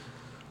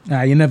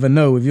you never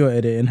know with your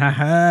editing.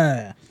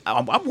 Haha.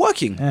 I'm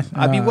working.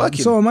 I'll be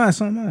working. So am I.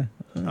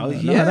 Oh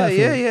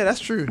yeah. That's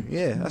true.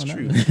 Yeah, that's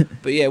true.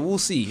 But yeah, we'll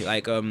see.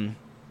 Like one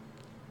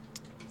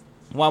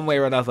way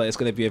or another, it's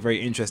going to be a very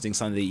interesting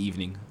Sunday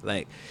evening.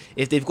 Like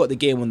if they've got the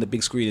game on the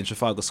big screen in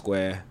Trafalgar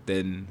Square,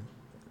 then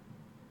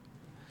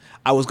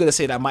I was going to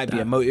say that might be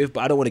a motive,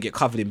 but I don't want to get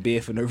covered in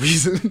beer for no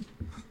reason.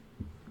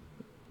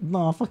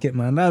 No, fuck it,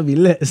 man. That'd be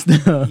lit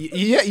still.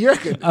 Yeah, you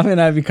reckon? I think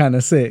that'd be kind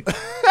of sick.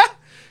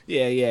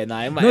 Yeah.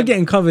 Nah, not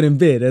getting covered in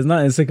beer. There's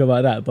nothing sick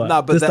about that. But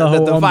no, but just the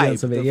whole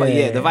vibe of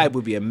it. The vibe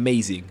would be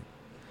amazing.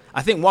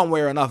 I think one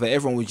way or another,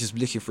 everyone would just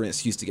be looking for an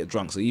excuse to get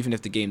drunk. So even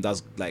if the game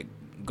does like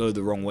go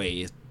the wrong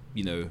way,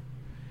 you know,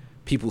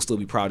 people will still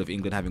be proud of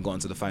England having gotten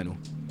to the final.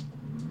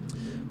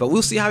 But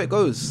we'll see how it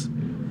goes.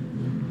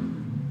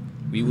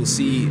 We will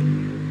see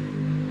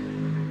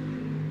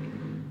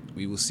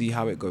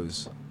how it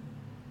goes.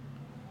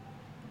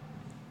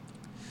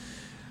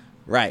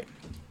 Right.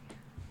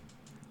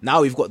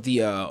 Now we've got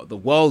the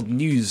world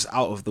news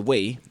out of the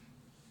way.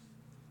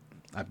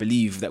 I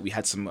believe that we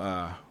had some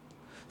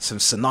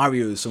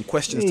scenarios, some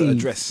questions to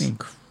address.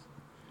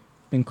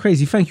 Been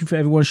crazy. Thank you for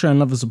everyone showing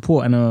love and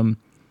support and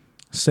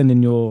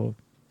sending your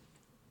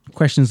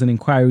questions and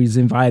inquiries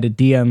in via the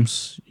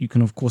DMs. You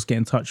can of course get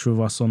in touch with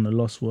us on the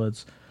Lost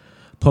Words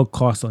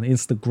podcast on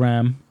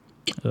Instagram,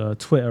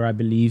 Twitter, I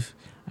believe,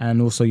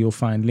 and also you'll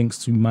find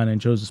links to mine and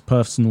Joseph's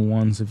personal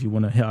ones if you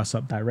want to hit us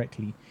up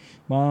directly.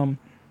 Well,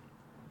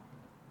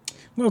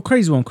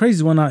 crazy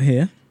one out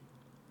here.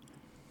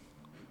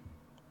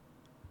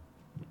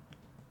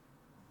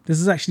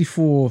 This is actually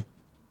for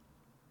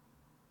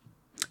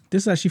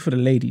the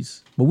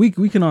ladies, but we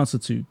can answer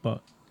too.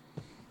 But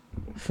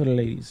for the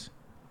ladies,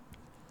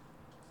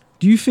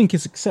 do you think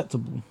it's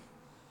acceptable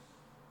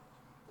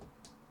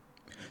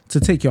to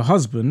take your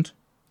husband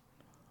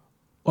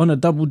on a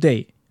double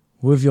date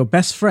with your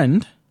best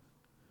friend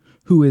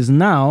who is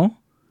now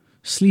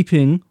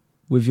sleeping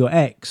with your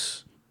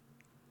ex,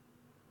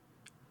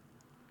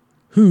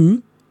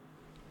 who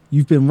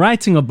you've been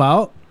writing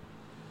about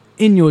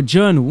in your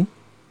journal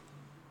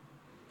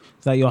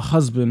that your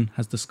husband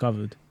has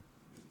discovered?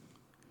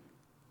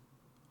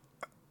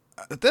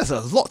 There's a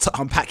lot to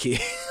unpack here.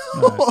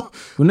 Right. Well,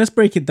 let's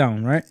break it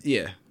down, right?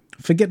 Yeah.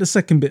 Forget the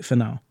second bit for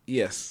now.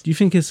 Yes. Do you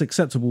think it's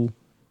acceptable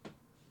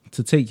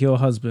to take your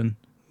husband,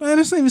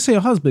 let's not even say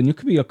your husband, it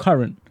could be your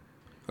current,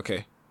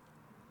 okay,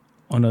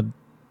 on a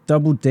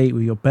double date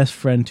with your best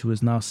friend who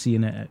is now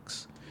seeing her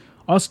ex?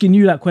 Asking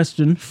you that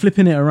question,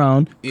 flipping it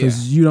around,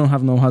 because you don't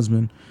have no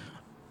husband.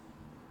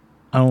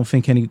 I don't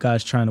think any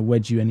guy's trying to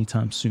wedge you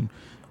anytime soon.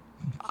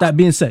 That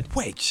being said,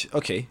 wedge,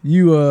 okay,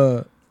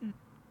 you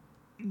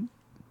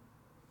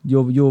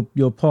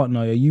your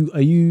partner, are you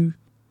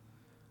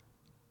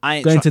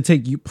going to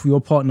take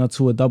your partner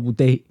to a double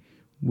date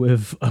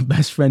with a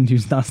best friend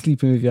who's now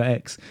sleeping with your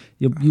ex?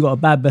 You got a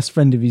bad best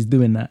friend if he's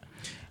doing that.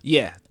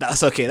 Yeah,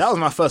 that's okay. That was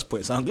my first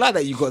point, so I'm glad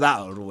that you got that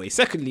out of the way.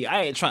 Secondly,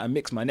 I ain't trying to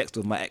mix my next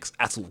with my ex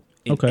at all.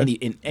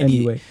 In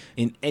any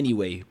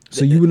way.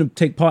 So you wouldn't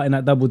take part in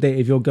that double date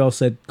if your girl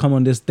said, "Come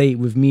on this date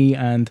with me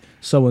and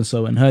so,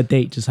 and her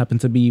date just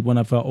happened to be one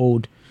of her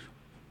old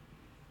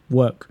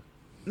work"?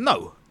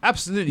 No,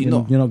 absolutely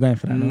not. You're not going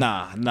for that.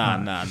 No?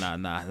 Nah.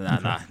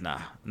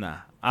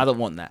 I don't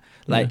want that.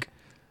 Like,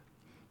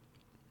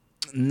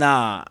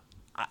 nah,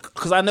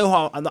 because I know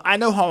how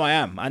I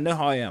am.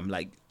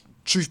 Like,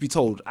 truth be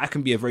told, I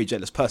can be a very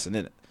jealous person,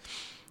 innit?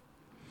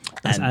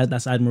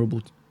 That's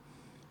admirable.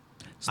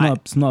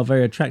 It's not a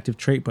very attractive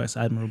trait, but it's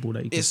admirable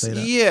that you can say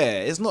that. Yeah,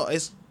 it's not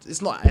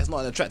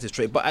an attractive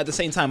trait, but at the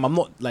same time, I'm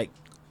not like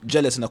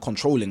jealous in a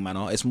controlling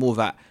manner. It's more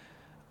that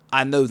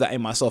I know that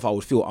in myself I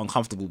would feel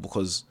uncomfortable,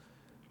 because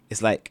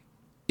it's like,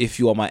 if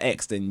you are my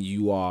ex, then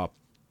you are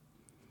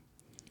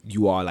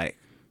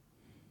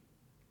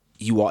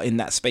in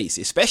that space,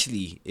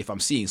 especially if I'm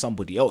seeing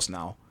somebody else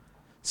now.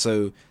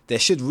 So there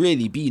should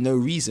really be no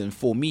reason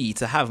for me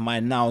to have my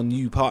now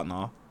new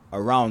partner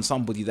around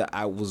somebody that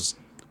I was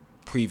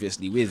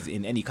previously with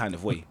in any kind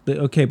of way. But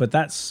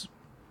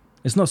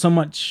it's not so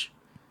much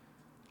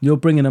you're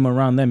bringing them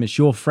around them, it's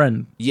your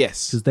friend.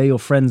 Yes. Because they're your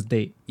friend's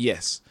date.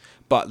 Yes.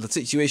 But the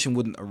situation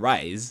wouldn't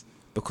arise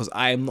because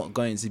I am not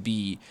going to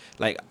be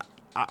like,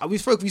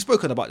 we've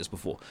spoken about this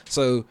before.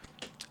 So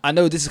I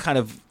know this is kind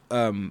of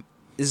 8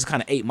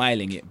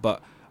 miling it,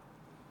 but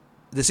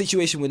the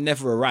situation would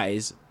never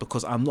arise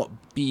because I'm not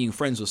being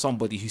friends with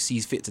somebody who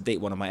sees fit to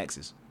date one of my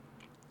exes.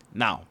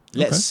 Now,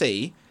 let's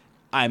say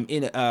I'm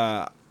in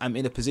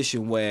a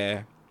position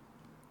where,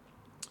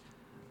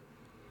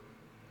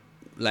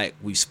 like,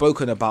 we've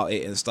spoken about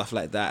it and stuff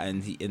like that,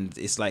 and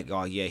it's like,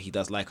 oh yeah, he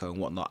does like her and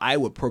whatnot, I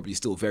would probably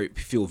still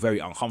feel very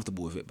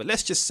uncomfortable with it. But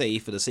let's just say,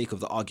 for the sake of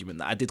the argument,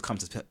 that I did come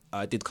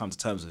to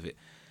terms with it,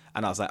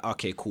 and I was like,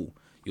 okay, cool,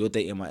 you're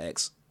dating my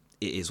ex,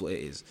 it is what it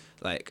is.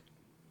 Like,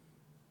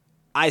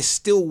 I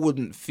still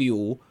wouldn't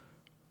feel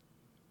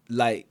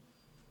like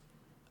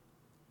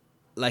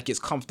it's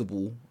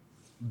comfortable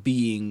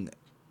being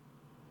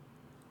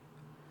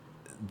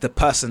the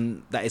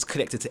person that is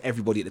connected to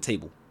everybody at the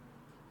table.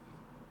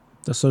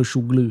 The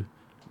social glue.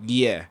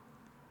 Yeah.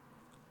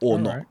 Or All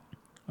not. right.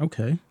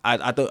 Okay.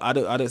 I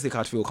don't think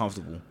I'd feel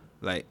comfortable.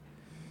 Like,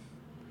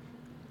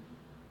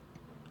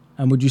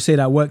 and would you say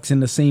that works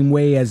in the same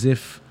way as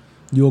if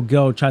your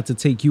girl tried to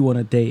take you on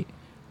a date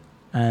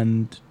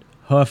and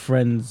her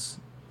friend's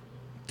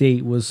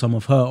date was some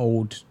of her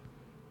old?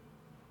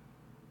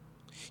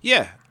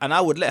 yeah, and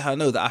I would let her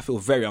know that I feel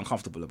very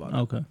uncomfortable about it.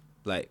 Okay.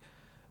 Like,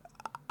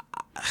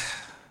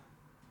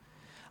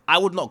 I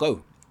would not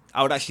go.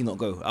 I would actually not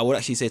go. I would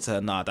actually say to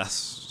her, nah,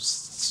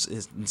 this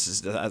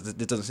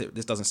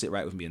doesn't sit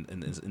right with me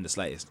in the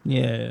slightest.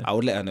 Yeah. I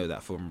would let her know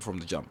that from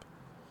the jump.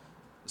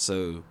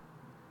 So,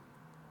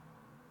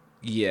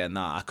 yeah,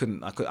 nah, I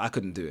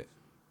couldn't do it.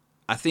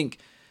 I think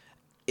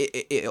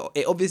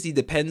it obviously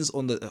depends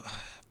on the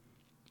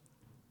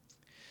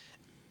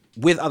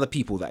with other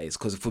people, that is,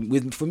 because for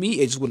me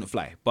it just wouldn't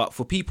fly. But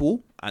for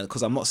people, and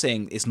because I'm not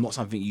saying it's not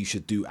something you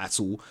should do at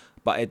all,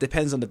 but it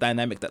depends on the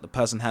dynamic that the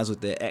person has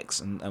with their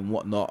ex and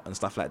whatnot and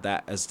stuff like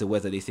that, as to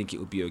whether they think it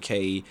would be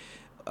okay.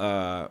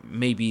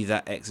 Maybe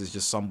that ex is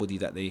just somebody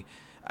that they,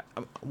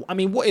 I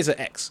mean, what is an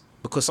ex?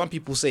 Because some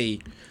people say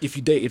if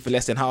you dated for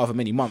less than however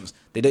many months,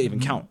 they don't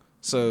even count.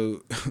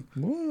 So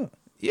What?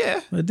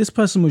 yeah, But this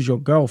person was your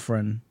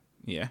girlfriend.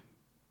 yeah,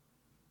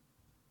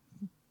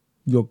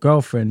 Your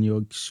girlfriend.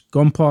 You're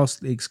gone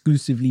past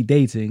exclusively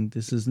dating.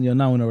 You're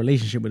now in a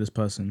relationship with this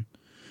person.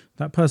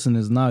 That person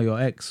is now your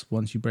ex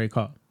once you break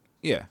up.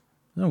 yeah.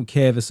 I don't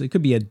care if it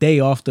could be a day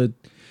after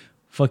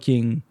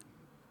fucking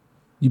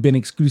you've been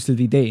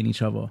exclusively dating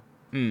each other.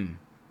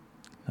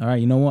 All right,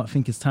 you know what? I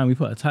think it's time we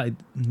put a title.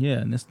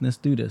 Yeah, let's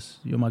do this.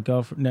 You're my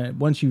girlfriend. Now,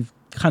 once you've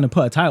kind of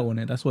put a title on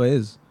it, that's what it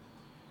is.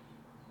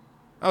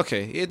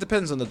 Okay, it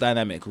depends on the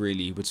dynamic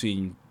really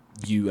between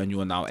you and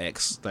your now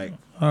ex. Like,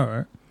 all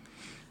right.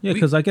 Yeah,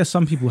 because I guess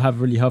some people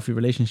have really healthy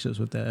relationships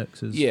with their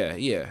exes.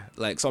 yeah.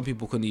 Like, some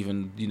people couldn't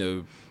even,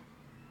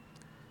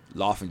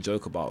 laugh and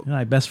joke about. You're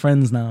like best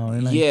friends now.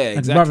 And like, Yeah, like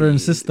exactly. brother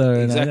and sister.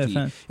 Exactly.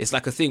 And It's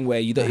like a thing where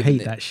you don't I even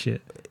hate that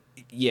shit.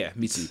 Yeah,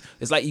 me too.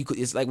 It's like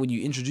it's like when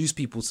you introduce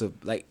people to,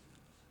 like,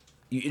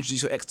 you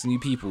introduce your ex to new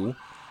people,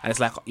 and it's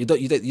like you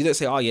don't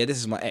say, oh yeah, this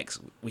is my ex,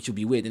 which would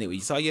be weird anyway.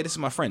 You say, oh yeah, this is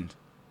my friend,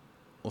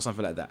 or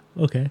something like that.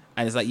 Okay.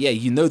 And it's like, yeah,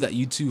 you know that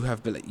you two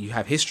have you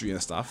have history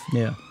and stuff.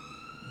 Yeah.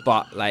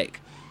 But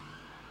like,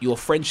 your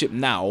friendship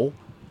now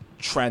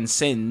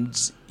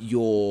transcends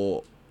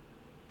your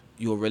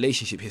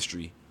relationship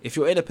history. If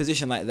you're in a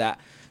position like that,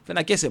 then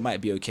I guess it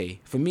might be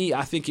okay. For me,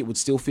 I think it would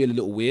still feel a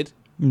little weird,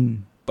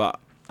 but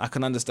I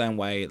can understand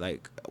why,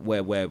 like,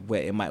 where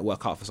it might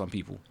work out for some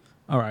people.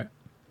 All right.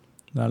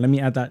 Now let me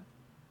add that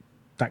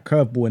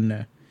curveball in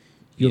there.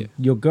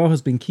 Your girl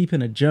has been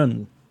keeping a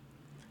journal,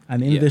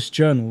 and in this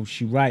journal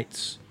she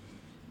writes.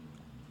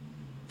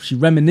 She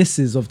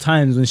reminisces of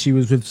times when she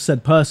was with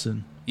said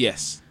person.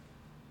 Yes.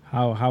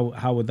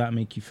 How would that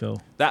make you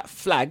feel? That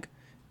flag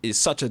is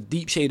such a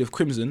deep shade of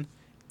crimson.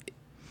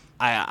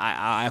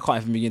 I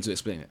can't even begin to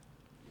explain it.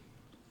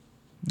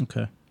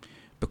 Okay.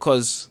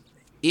 Because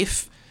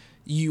if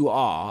you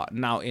are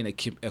now in a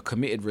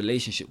committed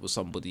relationship with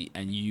somebody,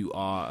 and you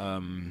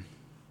are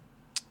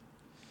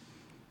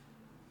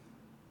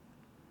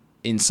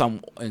in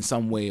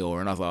some way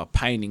or another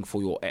pining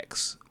for your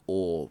ex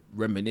or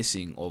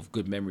reminiscing of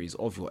good memories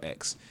of your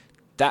ex,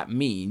 that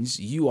means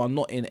you are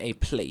not in a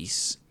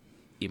place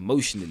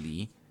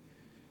emotionally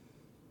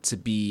to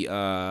be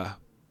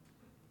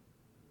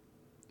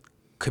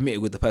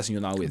committed with the person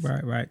you're now with.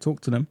 Right.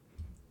 Talk to them.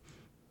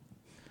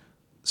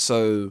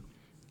 So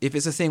if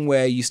it's a thing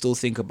where you still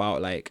think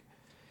about, like,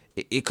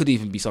 it could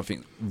even be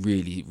something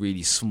really,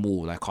 really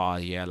small, like, oh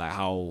yeah, like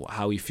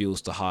how he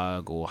feels to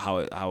hug, or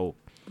how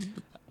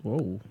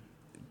Whoa.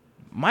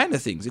 minor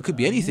things. It could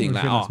be anything.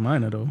 Like, that's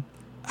minor though.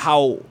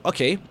 how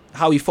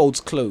he folds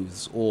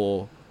clothes,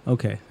 or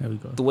Okay, there we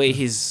go. the way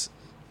his,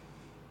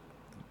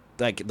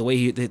 like, the way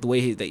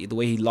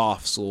he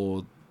laughs,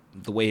 or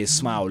the way his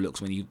smile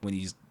looks when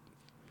he's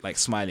like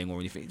smiling or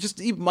anything.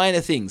 Just even minor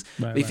things.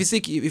 Right, But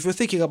if you're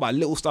thinking about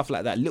little stuff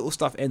like that, little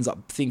stuff ends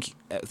up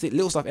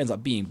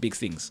being big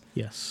things.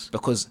 Yes.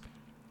 Because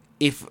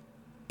if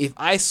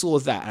I saw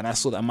that, and I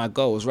saw that my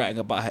girl was writing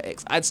about her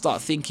ex, I'd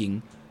start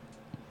thinking,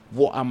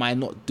 what am I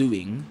not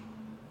doing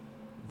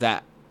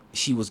that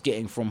she was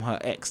getting from her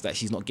ex that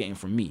she's not getting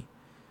from me?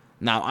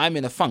 Now I'm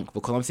in a funk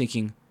because I'm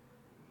thinking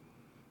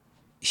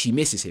she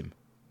misses him.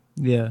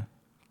 Yeah.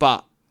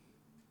 But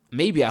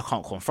maybe I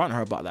can't confront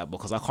her about that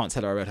because I can't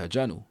tell her I read her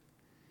journal.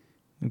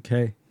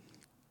 Okay.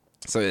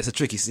 So it's a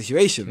tricky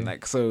situation. Okay.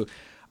 Like, so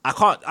I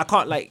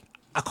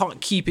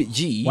can't keep it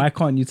G. Why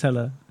can't you tell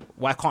her?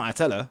 Why can't I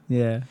tell her?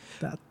 Yeah.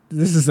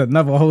 This is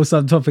another whole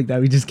subtopic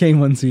that we just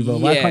came onto, but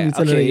why Yeah, can't you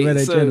tell her that you read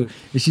her so- journal?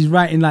 If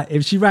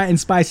she's writing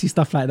spicy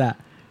stuff like that.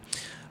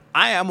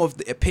 I am of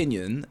the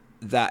opinion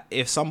that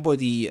if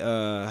somebody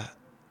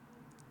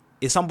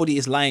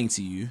is lying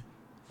to you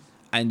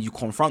and you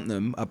confront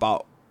them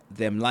about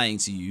them lying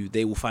to you,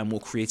 they will find more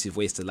creative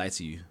ways to lie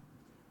to you.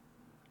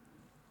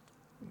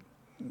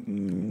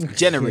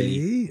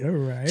 Generally. Okay, all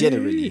right.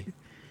 Generally.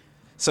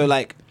 So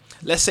like,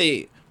 let's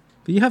say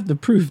But you have the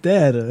proof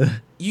there, though.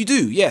 you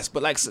do, yes,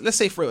 but like, let's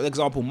say for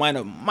example,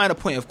 minor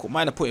point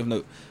of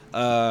note.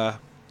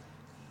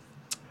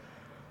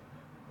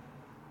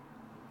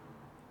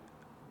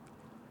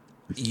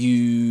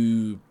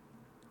 You,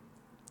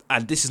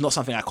 and this is not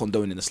something I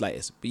condone in the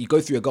slightest, but you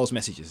go through a girl's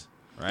messages,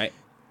 right?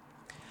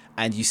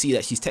 And you see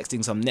that she's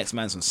texting some next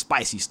man some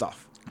spicy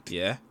stuff,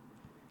 yeah?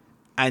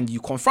 And you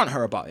confront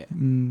her about it,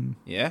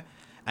 yeah?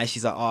 And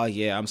she's like, oh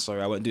yeah, I'm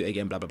sorry, I won't do it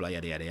again, blah, blah, blah,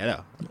 yada, yada,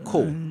 yada.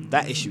 Cool,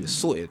 that issue is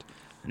sorted.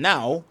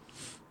 Now,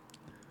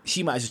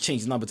 she might just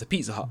change the number to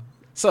Pizza Hut.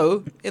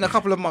 So, in a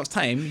couple of months'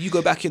 time, you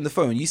go back in the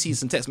phone, you see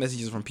some text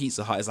messages from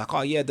Pizza Hut. It's like,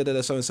 oh yeah,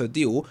 da so-and-so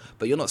deal.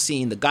 But you're not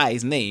seeing the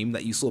guy's name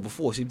that you saw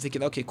before. So you're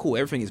thinking, okay, cool,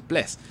 everything is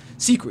blessed.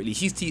 Secretly,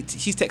 he's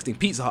texting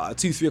Pizza Hut at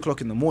 2, 3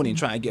 o'clock in the morning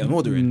trying to get an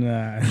order in.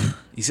 Nah.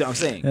 You see what I'm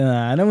saying?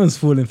 Nah, no one's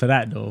falling for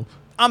that, though.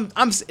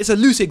 It's a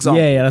loose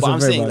example. Yeah, that's but what I'm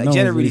very saying, bad. like,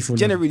 No one's really falling.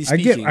 generally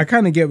speaking. I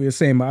kind of get what you're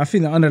saying, but I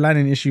think the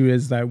underlying issue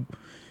is that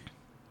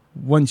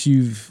once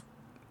you've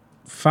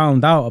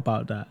found out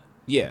about that,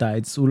 Yeah. that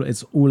it's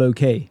all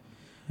okay.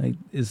 Like,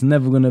 it's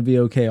never gonna be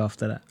okay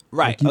after that.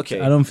 Right, Like,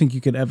 okay. I don't think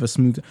you could ever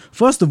smooth it.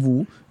 First of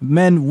all,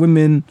 men,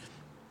 women,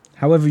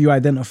 however you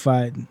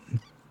identify,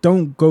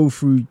 don't go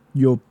through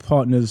your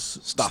partner's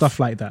stuff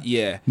like that.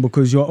 Yeah.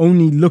 Because you're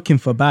only looking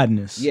for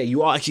badness. Yeah,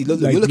 you are actually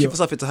Like, you're looking for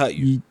something to hurt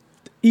you.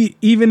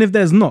 Even if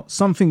there's not,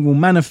 something will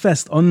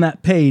manifest on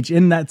that page,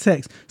 in that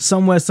text,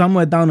 somewhere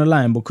down the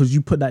line, because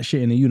you put that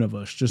shit in the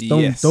universe. Just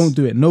don't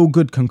do it. No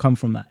good can come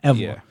from that ever.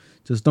 Yeah.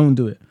 Just don't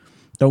do it.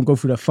 Don't go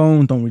through their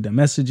phone. Don't read their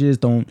messages.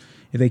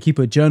 If they keep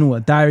a journal, a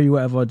diary,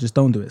 whatever, just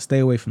don't do it. Stay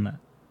away from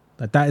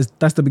that.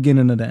 That's the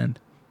beginning of the end.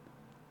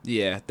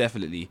 Yeah,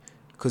 definitely.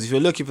 Because if you're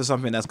looking for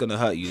something that's gonna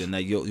hurt you,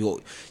 then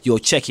you're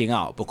checking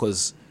out,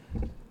 because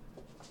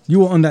You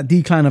were on that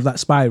decline of that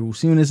spiral.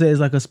 See when they say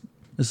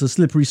it's a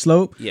slippery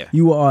slope? Yeah.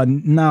 You are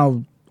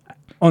now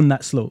on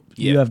that slope.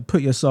 Yeah.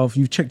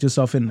 You've checked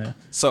yourself in there.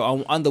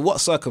 So under what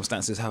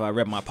circumstances have I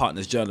read my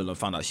partner's journal and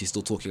found out she's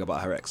still talking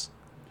about her ex?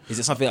 Is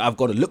it something I've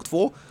got to look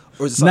for,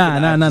 or is it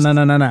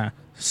something Nah.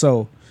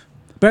 So,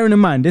 bearing in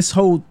mind, this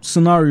whole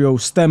scenario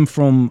stemmed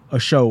from a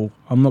show.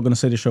 I'm not going to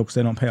say the show because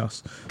they don't pay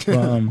us.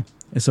 But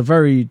it's a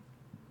very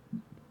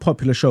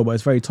popular show, but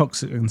it's very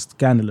toxic and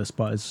scandalous,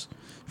 but it's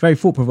very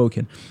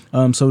thought-provoking.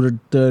 So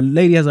the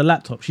lady has a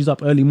laptop. She's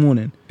up early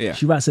morning. Yeah.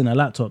 She writes in her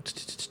laptop.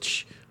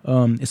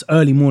 It's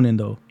early morning,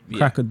 though.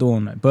 Crack of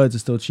dawn. Like, birds are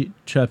still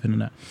chirping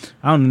and that.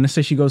 I don't know. Let's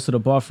say she goes to the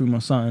bathroom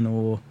or something,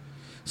 or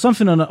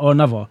something or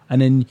another,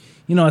 and then,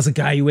 you know, as a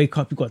guy, you wake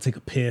up, you got to take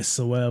a piss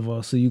or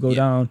whatever, so you go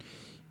down,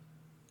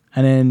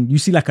 and then you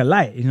see like a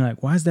light, and you're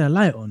like, why is there a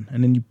light on?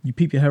 And then you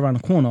peep your head around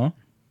the corner,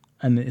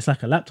 and it's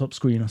like a laptop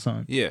screen or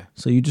something. Yeah.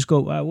 So you just go,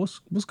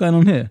 what's going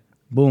on here?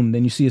 Boom.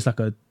 Then you see it's like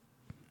a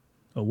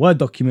Word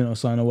document or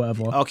something or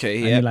whatever. Okay,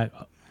 and yeah. you're like,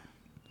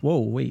 whoa,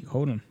 wait,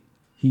 hold on.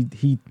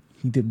 He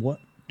did what?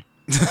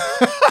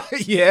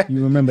 Yeah.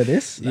 You remember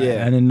this? Like,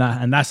 Yeah.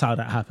 And that's how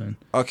that happened.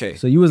 Okay.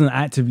 So you wasn't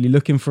actively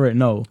looking for it,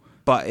 no.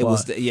 But it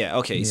was,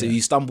 okay. So yeah.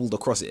 you stumbled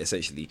across it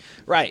essentially,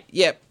 right?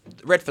 Yeah,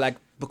 red flag.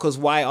 Because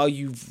why are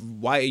you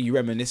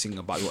reminiscing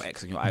about your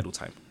ex in your idle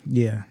time?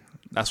 Yeah.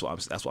 That's what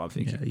I'm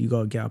thinking. Yeah, you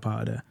gotta get up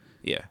out of there.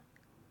 Yeah.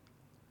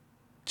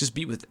 Just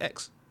be with the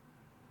ex.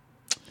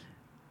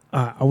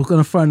 I was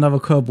gonna throw another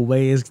curveball, but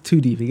it's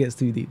too deep. It gets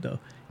too deep though.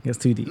 It gets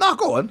too deep. No,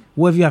 go on.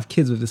 What if you have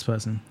kids with this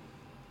person?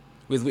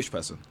 With which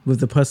person?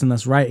 With the person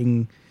that's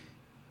writing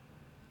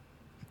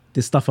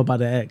this stuff about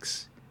their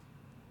ex.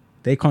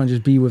 They can't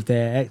just be with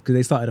their ex because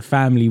they started a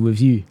family with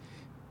you.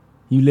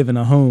 You live in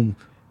a home.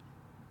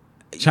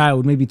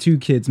 Child, maybe 2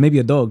 kids, maybe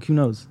a dog, who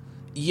knows?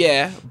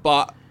 Yeah,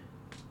 but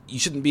you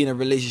shouldn't be in a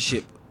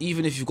relationship,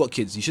 even if you've got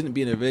kids, you shouldn't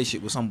be in a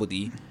relationship with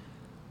somebody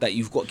that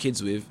you've got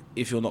kids with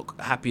if you're not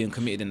happy and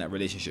committed in that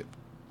relationship.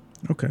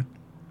 Okay.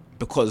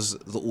 Because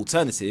the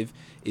alternative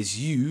is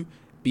you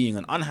being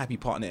an unhappy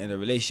partner in a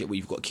relationship where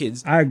you've got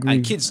kids. I agree.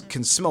 And kids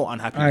can smell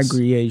unhappiness. I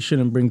agree, yeah, you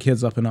shouldn't bring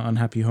kids up in an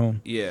unhappy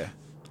home. Yeah.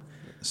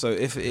 So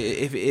if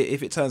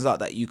it turns out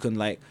that you can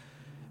like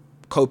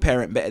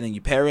co-parent better than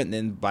you parent,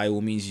 then by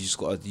all means you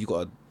gotta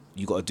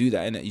do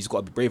that, innit? You just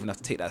gotta be brave enough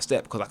to take that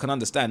step, because I can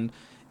understand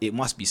it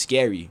must be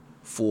scary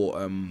for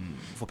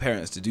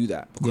parents to do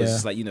that, because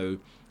it's like, you know,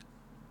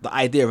 the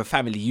idea of a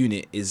family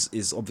unit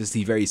is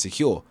obviously very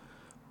secure,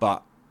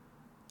 but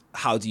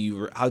how do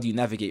you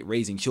navigate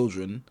raising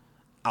children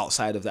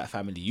outside of that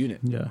family unit?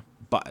 Yeah.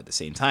 But at the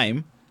same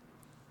time,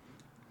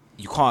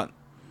 you can't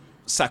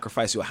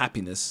sacrifice your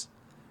happiness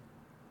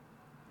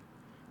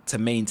to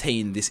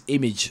maintain this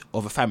image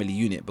of a family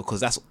unit, because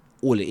that's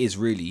all it is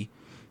really.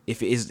 If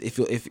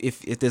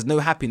there's no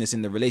happiness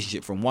in the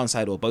relationship from one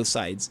side or both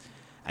sides,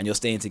 and you're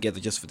staying together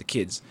just for the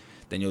kids,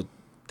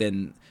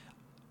 then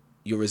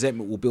your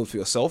resentment will build for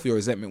yourself, your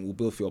resentment will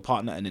build for your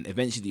partner, and then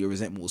eventually your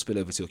resentment will spill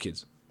over to your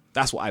kids.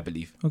 That's what I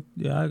believe.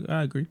 Yeah,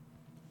 I agree.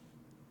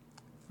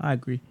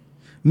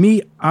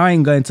 Me, I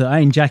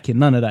ain't jacking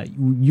none of that.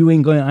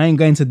 I ain't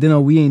going to dinner.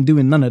 We ain't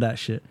doing none of that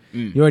shit.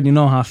 You already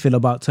know how I feel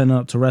about turning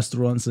up to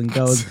restaurants and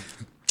girls.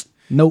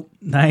 Nope,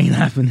 that ain't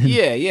happening.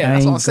 Yeah,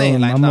 that's what I'm saying.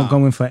 Like, I'm not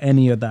going for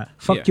any of that.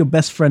 Fuck your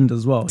best friend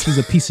as well. She's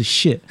a piece of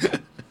shit.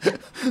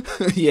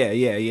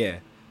 Yeah.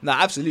 No,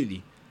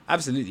 absolutely.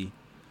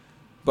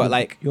 But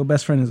like, your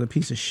best friend is a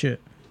piece of shit.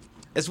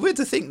 It's weird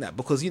to think that,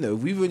 because, you know,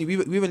 we've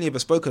only ever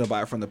spoken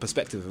about it from the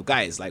perspective of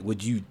guys. Like,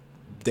 would you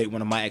date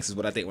one of my exes?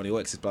 Would I date one of your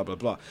exes? Blah blah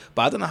blah.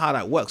 But I don't know how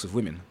that works with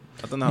women.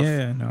 I don't know.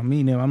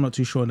 I'm not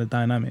too sure on the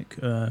dynamic.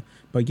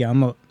 But yeah,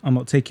 I'm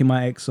not taking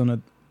my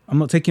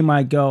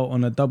girl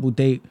on a double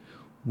date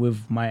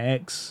with my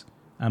ex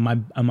and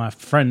my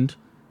friend,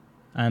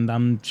 and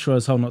I'm sure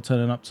as hell not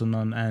turning up to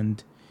none.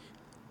 And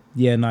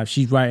yeah, if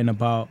she's writing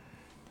about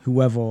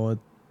whoever or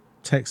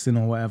texting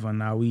or whatever,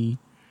 now we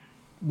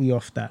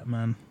off that,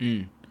 man.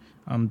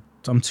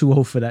 I'm too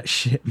old for that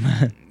shit,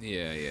 man.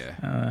 Yeah.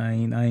 I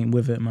ain't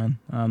with it, man.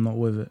 I'm not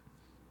with it.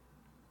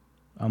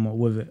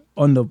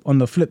 On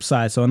the flip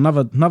side, so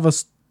another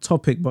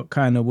topic, but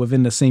kind of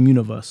within the same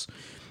universe.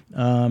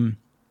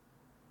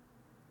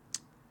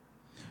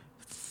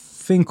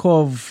 Think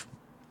of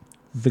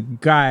the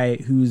guy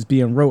who's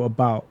being wrote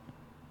about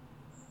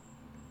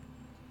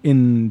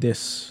in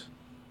this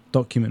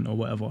document or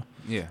whatever.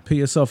 Yeah. Put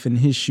yourself in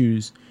his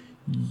shoes.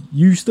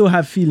 You still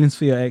have feelings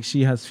for your ex.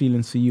 She has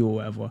feelings for you or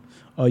whatever.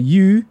 Are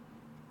you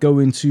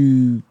going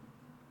to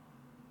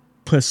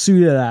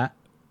pursue that,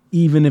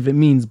 even if it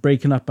means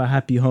breaking up a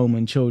happy home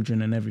and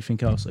children and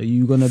everything else? Are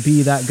you gonna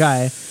be that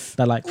guy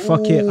that, like,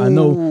 fuck it? I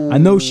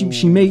know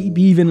she may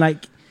be even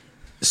like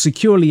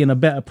securely in a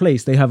better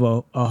place. They have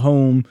a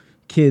home,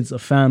 kids, a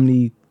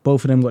family.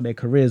 Both of them got their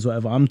careers,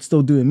 whatever. I'm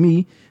still doing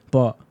me,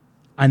 but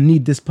I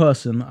need this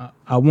person.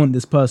 I want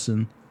this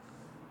person.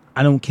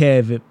 I don't care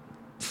if it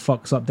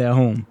fucks up their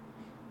home.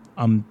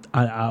 I'm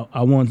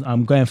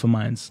going for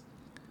mines.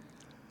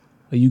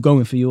 Are you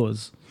going for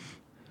yours?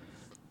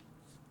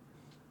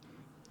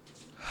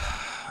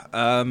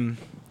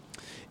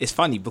 It's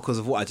funny because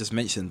of what I just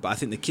mentioned, but I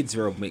think the kids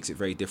variable makes it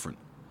very different.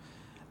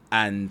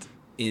 And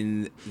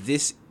in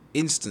this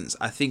instance,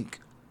 I think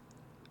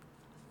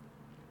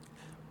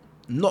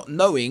not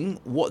knowing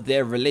what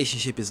their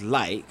relationship is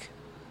like,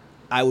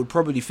 I would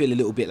probably feel a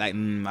little bit like,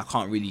 I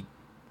can't really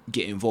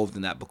get involved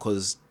in that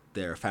because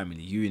they're a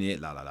family unit,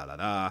 la la la la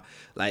la.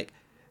 Like,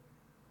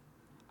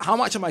 how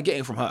much am I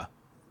getting from her?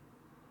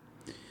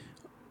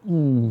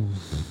 Ooh.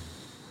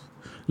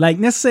 Like,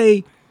 let's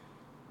say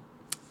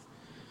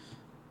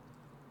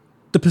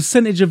the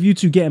percentage of you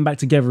two getting back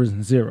together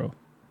isn't zero.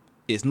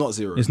 It's not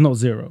zero. It's not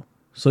zero.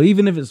 So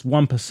even if it's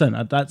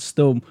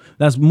 1%,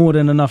 that's more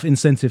than enough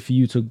incentive for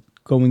you to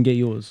go and get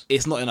yours.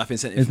 It's not enough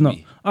incentive. It's for not.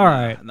 me. All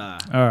right. Nah.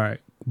 All right.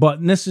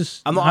 But let's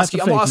just. I'm not asking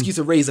you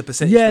to raise the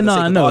percentage. Yeah, for the sake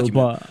I of know,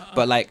 argument,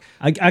 but like,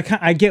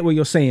 I get what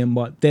you're saying,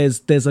 but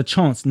there's a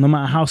chance, no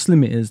matter how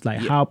slim it is, like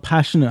how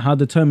passionate, how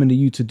determined are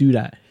you to do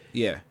that?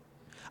 Yeah,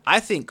 I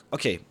think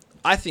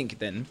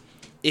then,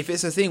 if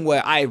it's a thing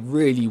where I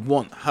really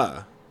want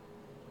her,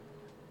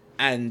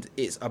 and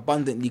it's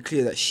abundantly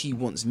clear that she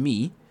wants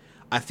me,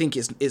 I think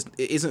it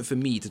isn't for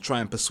me to try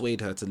and persuade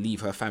her to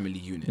leave her family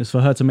unit. It's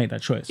for her to make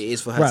that choice. It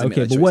is for her to make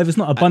that choice. But what if it's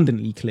not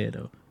abundantly clear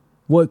though?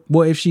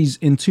 What if she's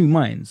in two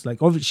minds?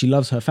 Like, obviously she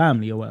loves her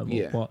family or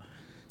whatever,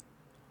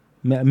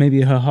 but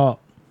maybe her heart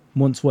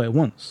wants what it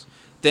wants.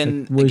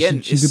 Then like,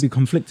 again, she could be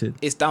conflicted.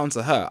 It's down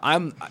to her.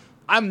 I'm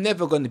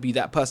never going to be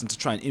that person to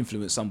try and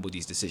influence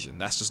somebody's decision.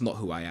 That's just not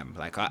who I am.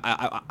 Like,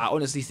 I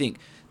honestly think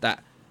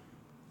that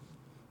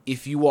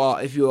if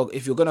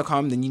you're gonna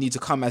come, then you need to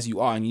come as you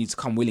are, and you need to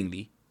come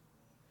willingly.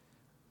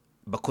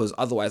 Because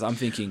otherwise, I'm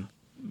thinking,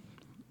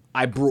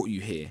 I brought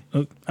you here.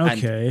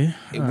 Okay,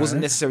 it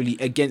wasn't necessarily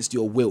against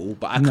your will,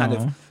 but I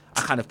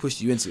kind of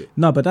pushed you into it.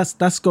 No, but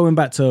that's going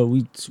back to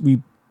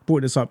we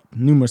brought this up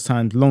numerous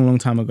times, long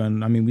time ago,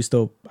 and I mean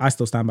I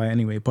still stand by it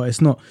anyway. But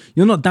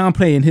you're not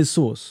downplaying his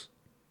source.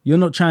 You're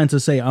not trying to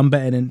say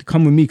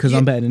come with me because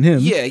I'm better than him.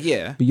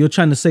 Yeah. But you're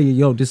trying to say,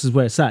 yo, this is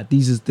where it's at.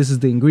 This is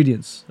the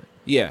ingredients.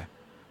 Yeah.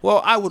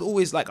 Well, I would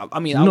always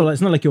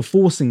it's not like you're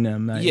forcing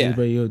them. Like,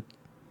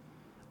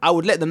 I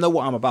would let them know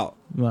what I'm about.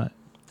 Right.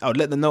 I would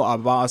let them know what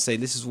I'm about. I'd say,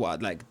 this is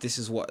what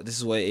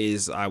it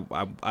is. I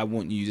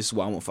want you. This is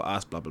what I want for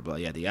us. Blah blah blah.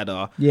 Yada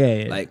yada.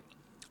 Yeah. Like,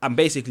 I'm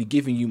basically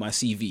giving you my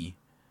CV,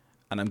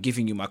 and I'm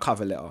giving you my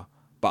cover letter,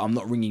 but I'm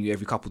not ringing you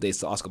every couple of days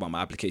to ask about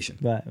my application.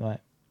 Right.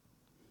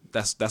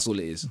 That's all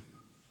it is.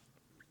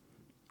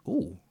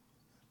 Ooh.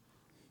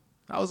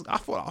 I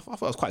thought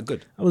it was quite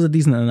good. That was a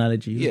decent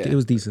analogy. Yeah. It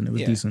was decent. It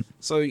was decent.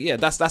 So yeah,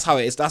 that's how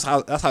it is. That's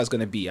how it's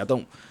gonna be.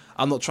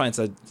 I'm not trying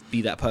to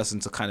be that person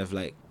to kind of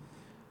like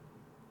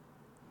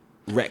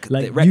wreck.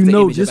 Like, wreck you the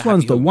know, image of this a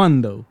one's happy the home.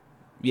 one though.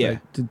 Yeah,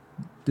 Like,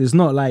 there's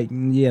not like,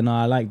 yeah, no,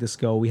 I like this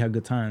girl. We had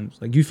good times.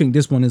 Like, you think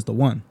this one is the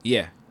one.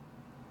 yeah.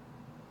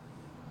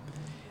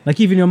 Like,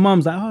 even your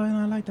mum's like, oh,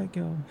 I like that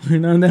girl. You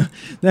know,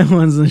 them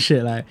ones and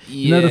shit. Like,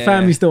 you know, the Yeah.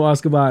 family still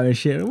ask about her and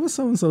shit. What's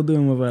so-and-so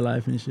doing with her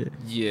life and shit?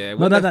 Yeah,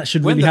 Not that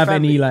should really have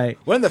any, like...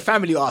 When the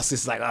family asks,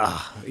 it's like,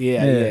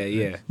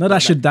 yeah. No, that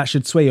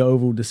should sway your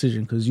overall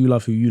decision because you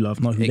love who you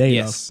love, not who they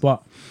Yes.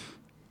 love. But,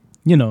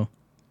 you know.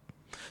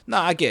 No,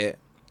 I get it.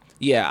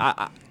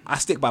 Yeah, I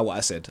stick by what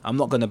I said. I'm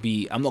not gonna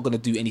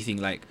do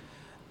anything like,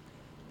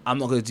 I'm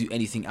not gonna do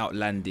anything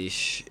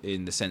outlandish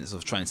in the sense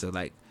of trying to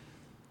like,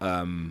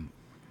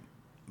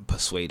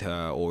 persuade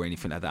her or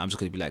anything like that. I'm just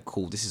gonna be like,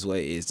 cool, this is what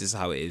it is, this is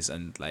how it is,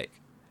 and like,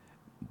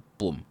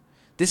 boom.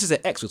 This is an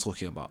ex we're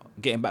talking about.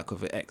 Getting back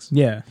with an ex.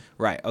 Yeah.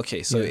 Right.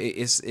 Okay. So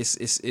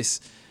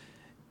it's.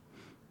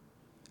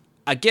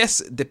 I guess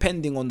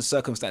depending on the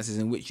circumstances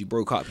in which you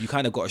broke up, you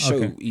kind of got to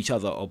show each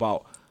other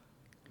about.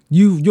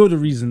 You're the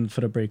reason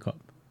for the breakup.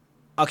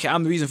 Okay,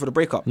 I'm the reason for the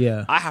breakup.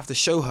 Yeah. I have to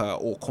show her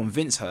or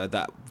convince her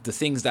that the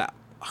things that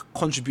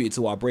contributed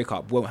to our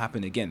breakup won't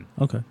happen again.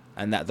 Okay.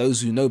 And that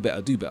those who know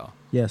better do better.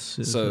 Yes.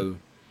 So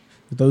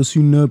those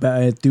who know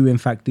better do in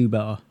fact do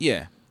better.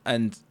 yeah,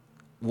 and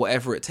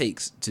whatever it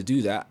takes to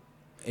do that,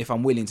 if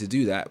I'm willing to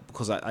do that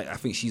because I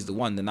think she's the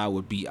one, then I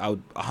would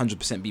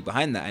 100% be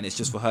behind that, and it's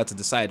just for her to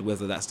decide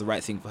whether that's the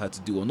right thing for her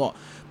to do or not.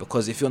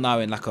 Because if you're now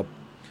in like a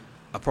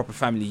proper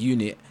family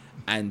unit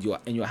and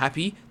you're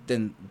happy,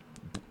 then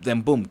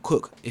boom,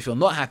 cook. If you're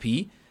not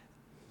happy,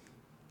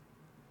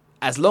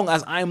 as long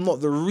as I'm not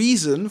the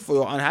reason for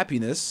your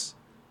unhappiness,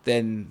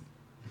 then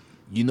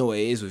you know what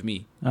it is with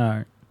me. All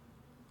right.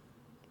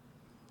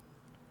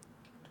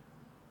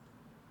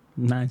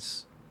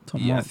 Nice. Top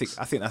Yeah, marks.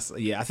 I think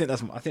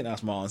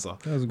that's my answer.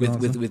 That was a good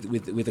answer.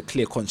 With a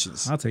clear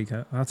conscience. I'll take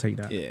that.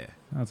 Yeah.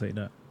 I'll take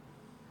that.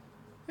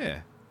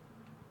 Yeah.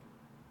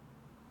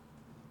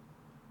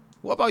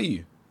 What about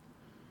you?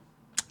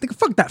 Think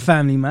fuck that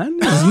family, man.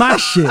 This is my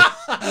shit.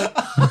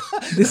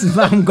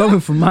 I'm going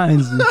for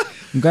mines.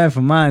 I'm going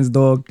for mines,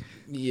 dog.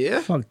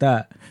 Yeah. Fuck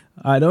that.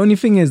 The only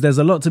thing is, there's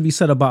a lot to be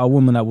said about a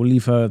woman that will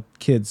leave her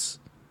kids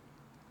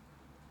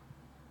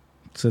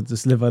to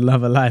just live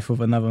another life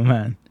with another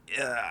man.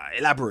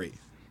 Elaborate.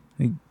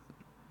 Like,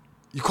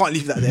 You can't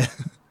leave that there.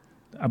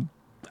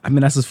 I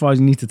mean, that's as far as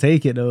you need to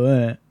take it, though,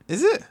 isn't it?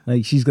 Is it?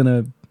 Like, she's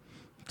gonna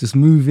just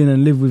move in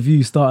and live with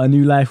you, start a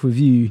new life with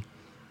you,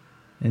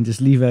 and just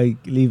leave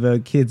her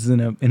kids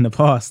in the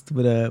past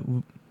with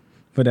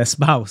her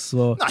spouse.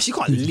 Or Nah, she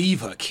can't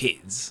leave her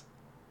kids.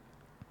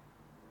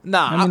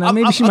 Nah, I mean,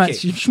 maybe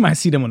she might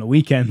see them on the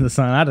weekend or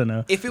something. I don't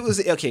know. If it was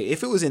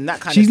in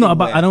that kind She's of not thing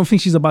about. where- I don't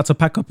think she's about to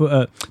pack up.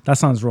 That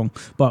sounds wrong.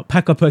 But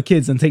pack up her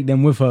kids and take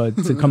them with her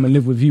to come and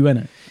live with you,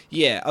 innit?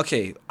 Yeah,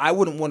 okay. I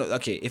wouldn't want to.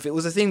 Okay, if it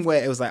was a thing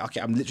where it was like,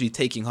 okay, I'm literally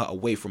taking her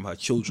away from her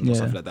children or Yeah.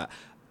 something like that.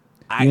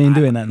 You ain't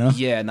doing that, no?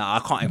 Yeah, nah, I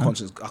can't in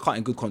conscience. I can't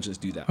in good conscience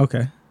do that.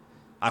 Okay.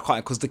 I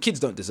can't because the kids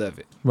don't deserve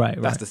it.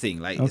 Right. That's the thing.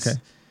 Like, Okay.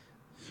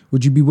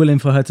 Would you be willing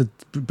for her to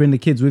bring the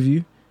kids with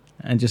you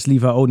and just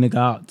leave her old nigga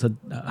out to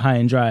high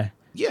and dry?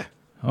 Yeah,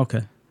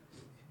 Okay.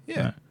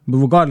 yeah. Right. But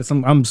regardless,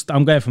 I'm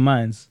going for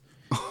mines.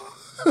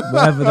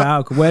 Whatever the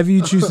outcome, whatever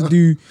you choose to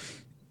do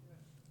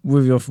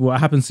with what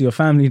happens to your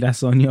family,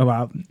 that's on you.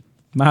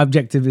 My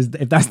objective is,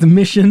 if that's the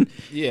mission,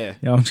 Yeah.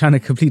 I'm trying to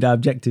complete that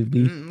objective,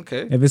 B.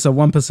 Okay. If it's a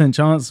 1%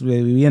 chance,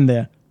 we in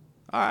there.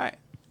 All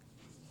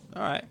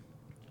right.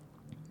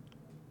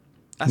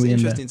 That's We in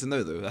interesting to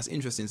know, though. That's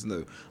interesting to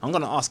know. I'm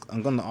gonna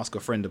ask a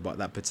friend about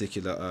that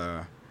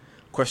particular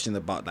question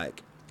about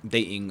like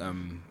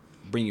dating,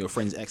 bringing your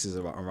friend's exes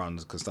around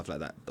because stuff like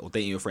that, or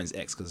dating your friend's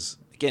ex. Because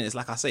again, it's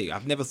like I say,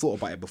 I've never thought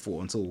about it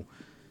before until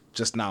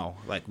just now.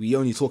 Like, we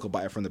only talk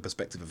about it from the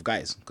perspective of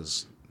guys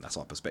because that's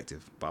our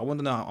perspective. But I want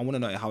to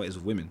know how it is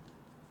with women,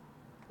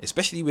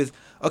 especially with.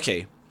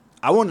 Okay,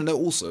 I want to know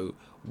also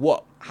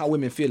how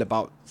women feel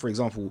about, for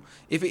example,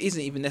 if it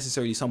isn't even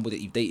necessarily somebody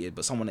that you've dated,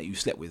 but someone that you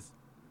slept with.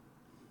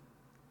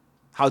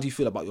 How do you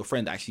feel about your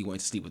friend actually wanting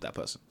to sleep with that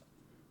person?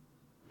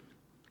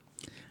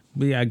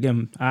 But yeah,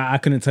 again, I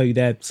couldn't tell you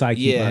that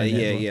psyche.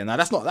 Yeah. Now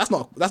that's not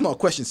a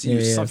question. See,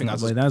 it's Yeah, something I but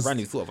just that's-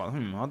 randomly thought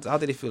about. How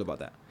did they feel about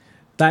that?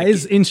 That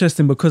is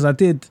interesting because I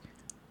think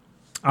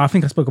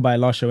I spoke about it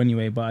last show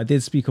anyway, but I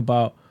did speak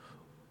about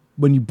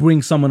when you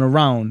bring someone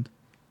around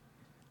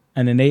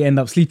and then they end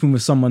up sleeping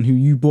with someone who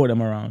you brought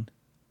them around.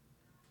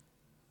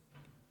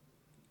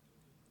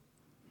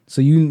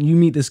 So you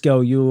meet this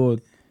girl, you're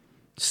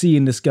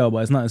seeing this girl, but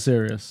it's nothing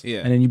serious. Yeah.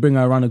 And then you bring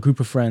her around a group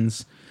of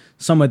friends.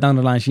 Somewhere down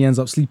the line, she ends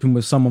up sleeping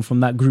with someone from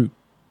that group.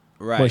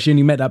 Right. But she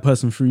only met that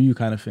person through you,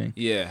 kind of thing.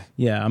 Yeah.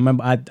 Yeah, I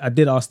remember I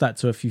did ask that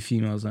to a few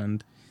females,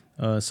 and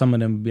some of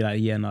them would be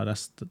like, "Yeah, no,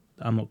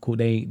 I'm not cool."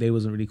 They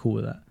wasn't really cool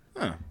with that.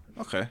 Huh.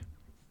 Okay.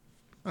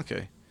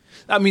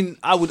 I mean,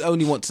 I would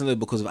only want to know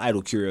because of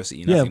idle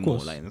curiosity. Yeah, Nothing of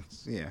course. more. Like,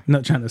 yeah.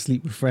 Not trying to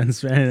sleep with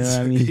friends, man. You know what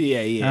I mean?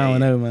 Yeah. I don't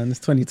know, man. It's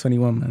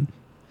 2021,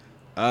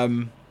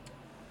 man.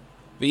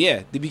 But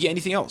yeah, did we get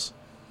anything else?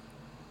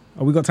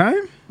 Oh, we got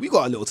time? We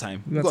got a little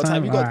time. We got got time.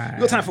 time? We got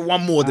Alright. time for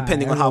one more,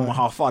 depending on Alright,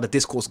 how far the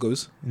discourse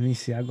goes. Let me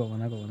see. I got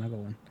one. I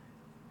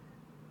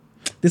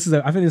think this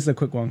is a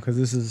quick one because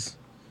this is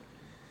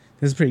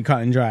pretty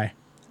cut and dry.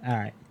 All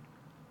right.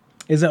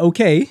 Is it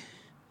okay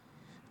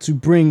to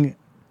bring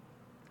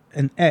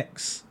an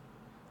ex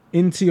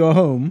into your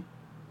home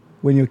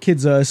when your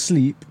kids are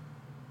asleep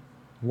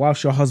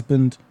whilst your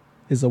husband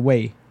is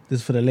away?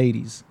 This is for the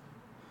ladies.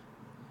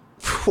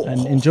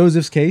 And in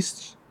Joseph's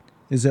case,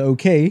 is it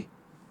okay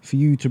for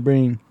you to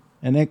bring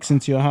an ex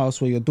into your house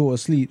where your daughter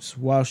sleeps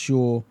whilst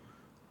your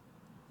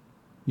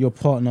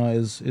partner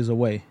is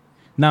away?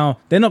 Now,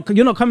 you're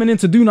not coming in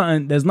to do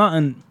nothing. There's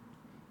nothing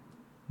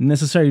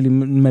necessarily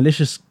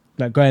malicious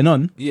like going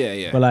on.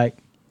 Yeah. But like,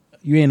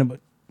 you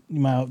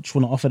might just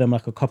want to offer them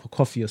like a cup of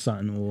coffee or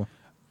something, or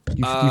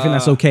you think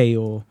that's okay,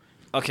 or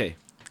okay.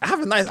 I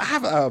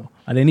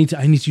need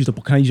to use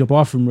can I use your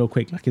bathroom real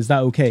quick? Like, is that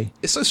okay?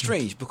 It's so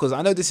strange because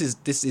I know this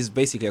is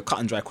basically a cut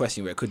and dry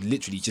question where it could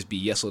literally just be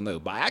yes or no,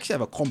 but I actually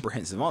have a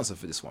comprehensive answer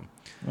for this one.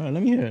 All right,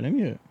 let me hear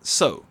it.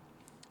 So,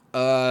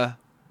 because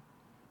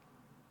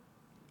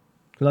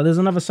there's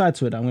another side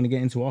to it that I'm going to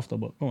get into after,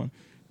 but go on.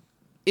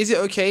 Is it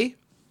okay?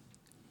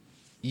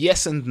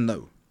 Yes and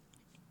no.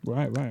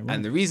 Right.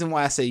 And the reason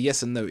why I say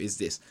yes and no is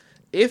this.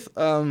 If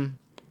I'm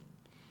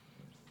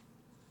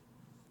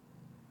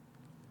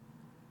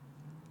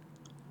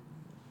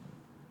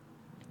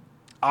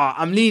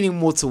leaning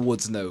more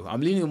towards no.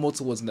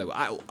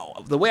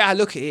 The way I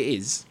look at it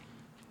is,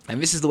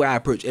 and this is the way I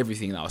approach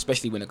everything now,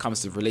 especially when it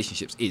comes to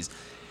relationships, is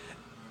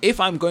if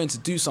I'm going to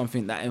do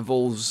something that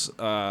involves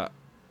that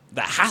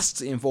has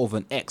to involve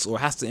an ex or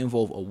has to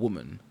involve a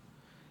woman,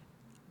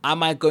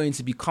 am I going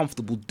to be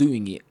comfortable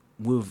doing it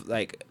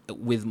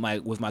with my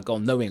girl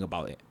knowing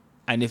about it?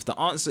 And if the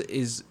answer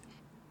is,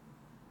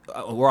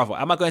 or rather,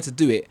 am I going to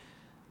do it?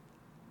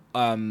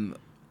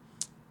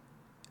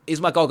 Is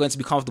my girl going to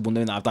be comfortable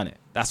knowing that I've done it?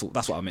 That's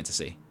what I meant to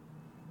say.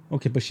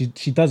 Okay, but she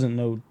doesn't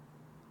know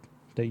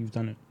that you've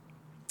done it.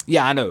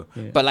 Yeah, I know.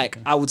 Yeah, but like,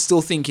 okay. I would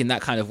still think in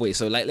that kind of way.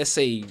 So like, let's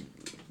say,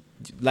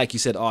 like you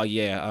said,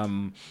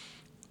 I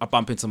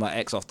bump into my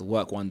ex after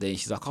work one day and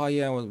she's like, oh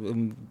yeah,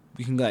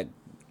 we can like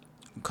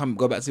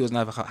go back to yours and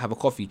have a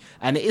coffee.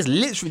 And it is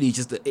literally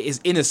just, it is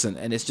innocent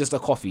and it's just a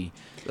coffee.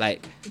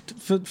 Like,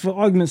 for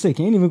argument's sake,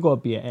 it ain't even got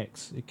to be an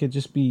ex. It could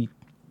just be,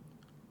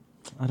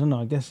 I don't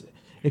know, I guess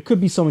it could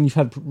be someone you've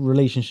had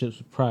relationships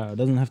with prior. It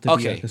doesn't have to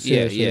be like a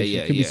serious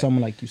relationship. It could be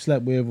someone like you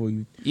slept with or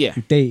you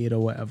dated or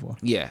whatever.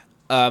 Yeah.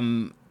 But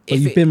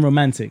you've been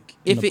romantic.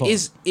 If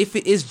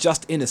it is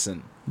just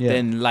innocent,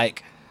 then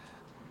like,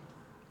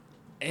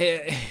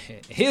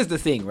 here's the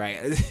thing, right?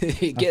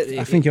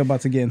 I think you're about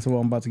to get into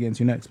what I'm about to get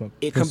into next, but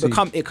it can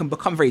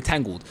become very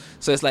tangled.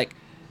 So it's like,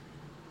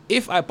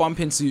 if I bump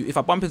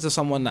into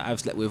someone that I've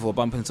slept with, or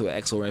bump into an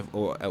ex or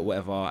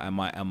whatever, and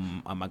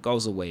my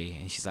girl's away,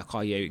 and she's like,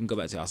 oh yeah, you can go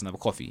back to your house and have a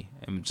coffee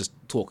and just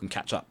talk and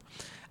catch up.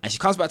 And she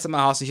comes back to my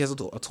house and she has a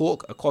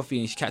talk, a coffee,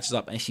 and she catches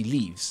up and she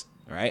leaves,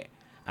 right?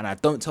 And I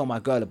don't tell my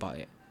girl about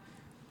it.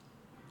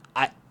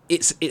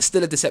 It's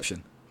still a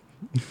deception.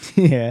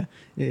 Yeah,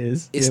 it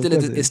is. It's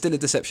still a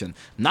deception.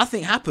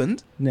 Nothing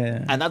happened,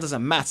 and that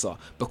doesn't matter,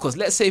 because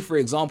let's say, for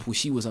example,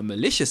 she was a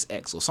malicious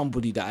ex or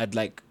somebody that had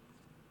like,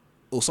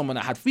 or someone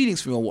that had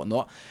feelings for me or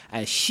whatnot,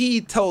 and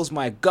she tells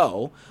my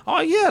girl,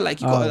 "Oh yeah,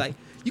 like you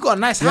got a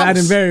nice house."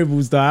 Adding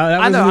variables though.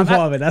 That wasn't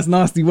part of it. That's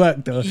nasty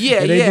work though.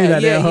 Yeah, they do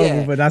that. They're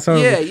horrible, but that's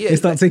horrible. Yeah. They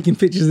start taking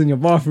pictures in your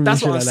bathroom.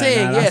 That's what I'm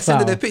saying. That's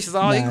sending the pictures.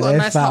 Oh, you got a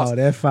nice house.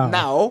 They're foul.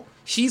 Now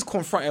she's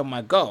confronting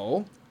my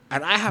girl,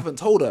 and I haven't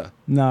told her.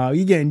 No,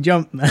 you getting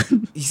jumped,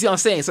 man. You see what I'm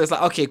saying? So it's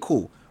like, okay,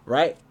 cool,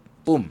 right?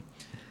 Boom.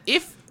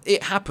 If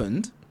it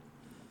happened,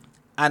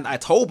 and I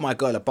told my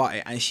girl about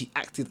it, and she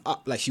acted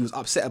up like she was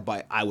upset about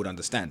it, I would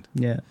understand.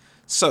 Yeah.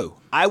 So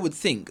I would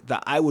think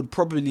that I would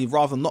probably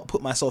rather not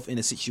put myself in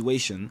a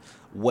situation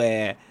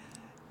where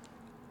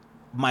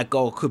my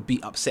girl could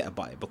be upset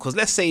about it, because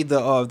let's say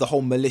the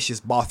whole malicious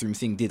bathroom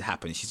thing did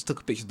happen. She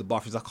took a picture of the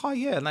bathroom. She's like, oh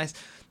yeah, nice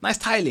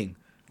tiling.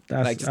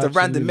 That's like just a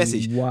random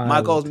message. Wild.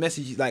 My girl's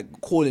message,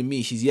 like calling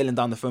me, she's yelling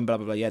down the phone, blah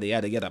blah blah, yada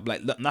yada yada.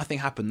 Like, look, nothing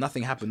happened.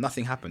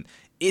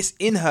 It's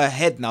in her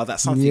head now that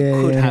something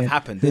could have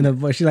happened. You know,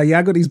 but she's like, yeah,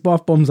 I got these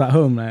bath bombs at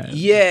home. Like,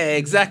 yeah,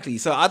 exactly.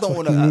 So I don't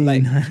want to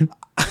like.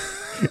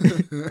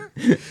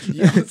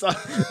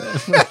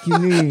 Fuck you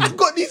mean? I've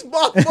got these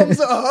bath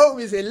bombs at home.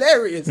 It's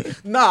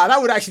hilarious. Nah,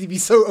 that would actually be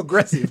so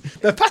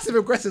aggressive. The passive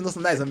aggressiveness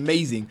on that is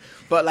amazing.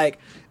 But like,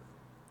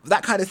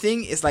 that kind of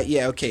thing, it's like,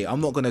 yeah, okay, I'm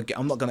not gonna,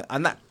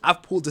 and that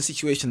I've pulled the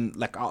situation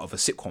like out of a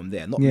sitcom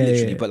there, not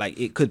literally, but like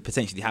it could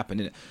potentially happen,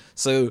 innit?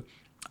 So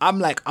I'm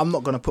like, I'm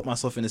not gonna put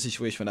myself in a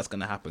situation where that's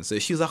gonna happen. So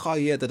she was like, oh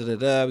yeah,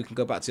 we can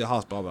go back to your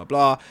house, blah blah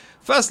blah.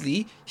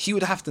 Firstly, she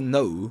would have to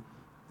know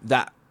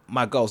that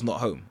my girl's not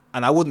home,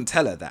 and I wouldn't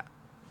tell her that.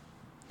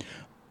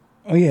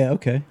 Oh yeah,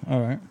 okay, all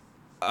right.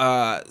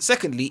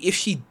 Secondly, if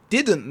she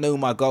didn't know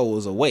my girl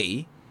was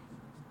away,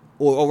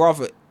 or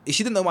rather, if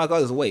she didn't know my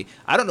girl was away,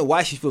 I don't know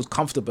why she feels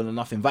comfortable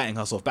enough inviting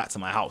herself back to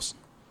my house.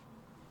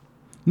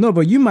 No,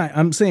 but you might.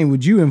 I'm saying,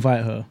 would you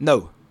invite her?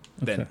 No.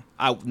 then Okay.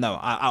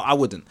 I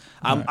wouldn't.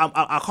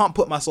 I can't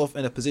put myself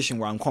in a position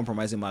where I'm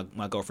compromising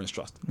my girlfriend's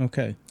trust.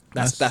 Okay.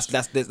 That's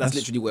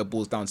literally what it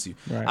boils down to.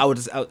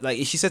 Right. Like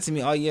if she said to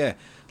me, "Oh yeah,"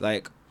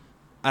 like,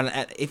 and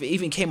if it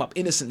even came up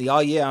innocently, "Oh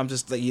yeah, I'm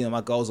just like,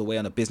 my girl's away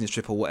on a business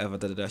trip or whatever."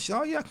 Da, da, da. She's,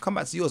 "Oh yeah, I can come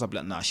back to yours." I'd be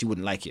like, "Nah," she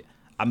wouldn't like it.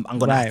 I'm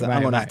gonna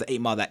have to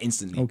 8 mile that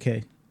instantly.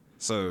 Okay.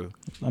 So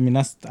I mean,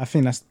 I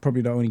think that's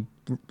probably the only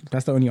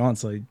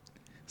answer.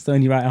 It's the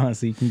only right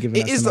answer you can give.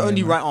 it is the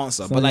only right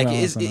answer. But like, right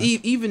answer,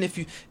 even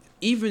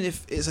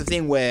if it's a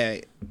thing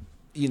where,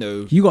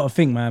 you got to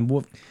think, man.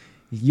 What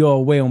you're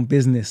away on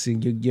business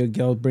and your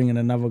girl bringing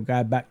another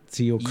guy back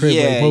to your crib,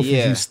 where both of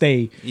you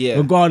stay,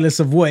 regardless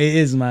of what it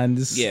is, man.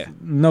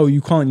 No, you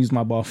can't use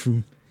my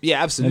bathroom.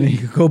 Yeah, absolutely. And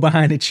then you can go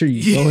behind a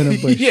tree, go in a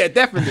bush. Yeah,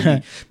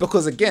 definitely.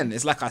 Because again,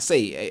 it's like I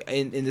say,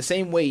 in the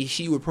same way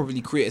she would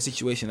probably create a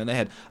situation in her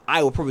head,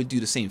 I will probably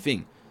do the same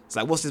thing. It's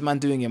like, what's this man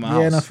doing in my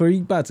house? Yeah, for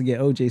you about to get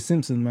OJ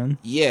Simpson, man.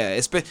 Yeah,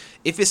 if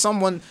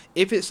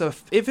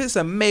it's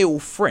a male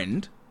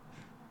friend,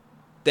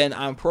 then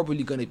I'm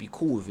probably gonna be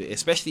cool with it,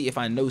 especially if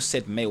I know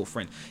said male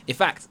friend. In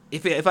fact,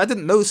 if I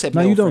didn't know said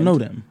male friend, you don't know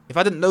them. If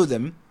I didn't know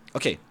them,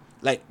 okay,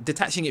 like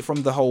detaching it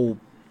from the whole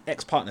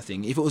ex-partner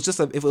thing, if it was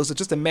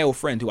just a male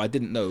friend who I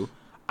didn't know,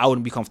 I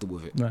wouldn't be comfortable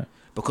with it. Right.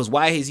 Because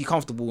why is he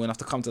comfortable enough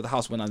to come to the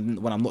house when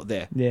I'm not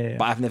there? Yeah.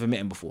 But I've never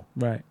met him before.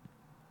 Right.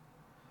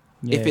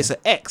 Yeah. If it's an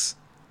ex,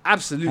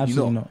 absolutely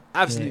not.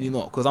 Absolutely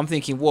not. Because I'm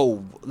thinking,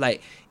 whoa,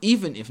 like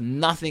even if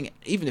nothing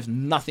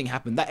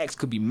happened, that ex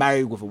could be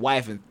married with a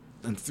wife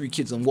and 3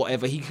 kids and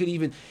whatever. He could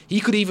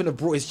even have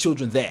brought his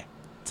children there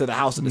to the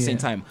house at the same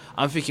time.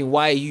 I'm thinking,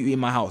 why are you in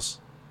my house?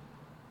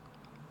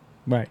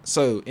 Right.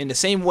 So in the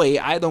same way,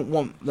 I don't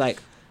want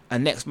like a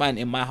next man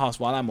in my house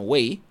while I'm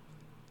away.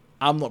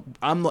 I'm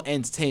not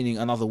entertaining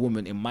another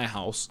woman in my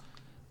house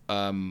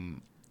while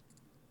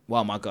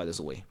my girl is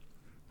away.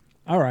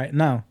 All right.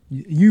 Now,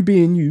 you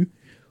being you,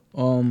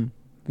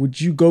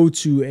 would you go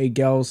to a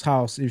girl's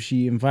house if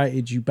she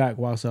invited you back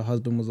whilst her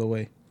husband was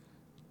away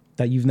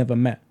that you've never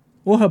met?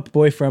 Or her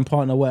boyfriend,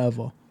 partner,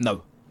 whatever?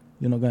 No.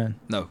 You're not going?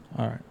 No.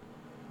 All right.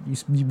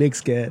 You big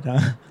scared,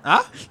 huh?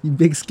 Huh? You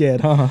big scared,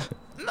 huh?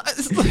 No,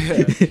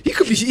 he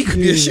could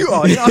be a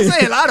shooter. You know what I'm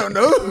saying? I don't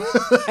know.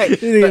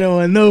 Like, you don't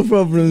want no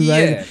problems,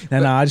 yeah,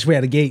 man. Nah, I just wait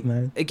at the gate,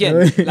 man.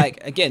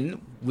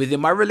 Again, within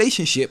my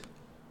relationship,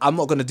 I'm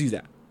not gonna do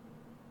that.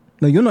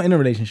 No, you're not in a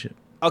relationship.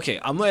 Okay,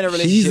 I'm not in a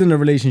relationship. She's in a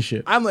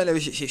relationship. I'm not in a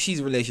relationship. She's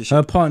in a relationship.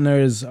 Her partner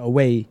is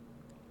away.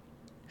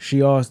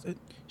 She asked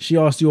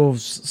you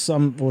of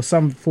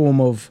some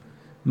form of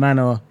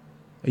manner.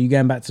 Are you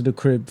going back to the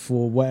crib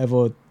for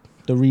whatever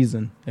the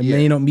reason? It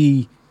may not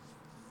be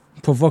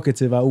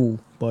provocative at all,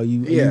 but are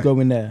you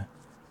going there?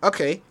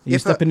 Okay. Are you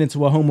stepping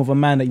into a home of a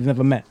man that you've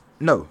never met?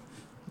 No.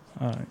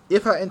 All right.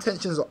 If her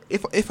intentions are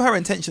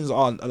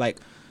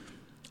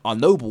are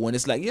noble and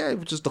it's like, yeah,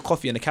 just the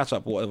coffee and the catch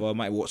up or whatever, I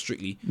might watch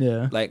Strictly.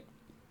 Yeah. Like,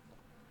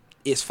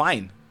 it's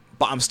fine,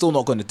 but I'm still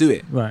not going to do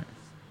it. Right.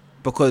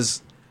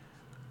 Because,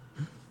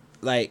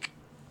 like,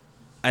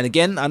 and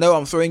again, I know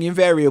I'm throwing in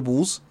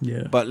variables.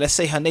 Yeah. But let's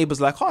say her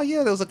neighbour's like, oh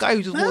yeah, there was a guy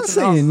who just walked in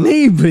the I'm house. saying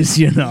neighbours,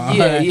 you know.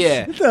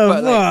 Yeah.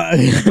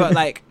 But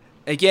like,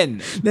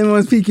 again, then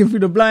one's peeking through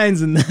the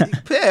blinds and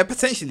that. Yeah,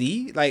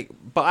 potentially. Like,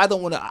 but I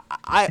don't want to.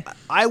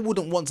 I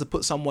wouldn't want to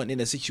put someone in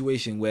a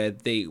situation where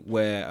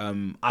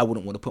I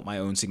wouldn't want to put my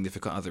own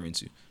significant other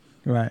into.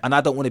 Right. And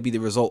I don't want to be the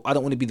result. I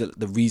don't want to be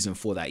the reason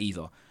for that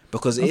either.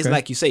 Because it is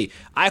like you say,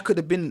 I could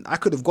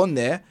have gone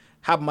there,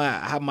 had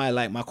my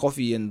like my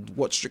coffee and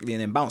watched Strictly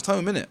and then bounced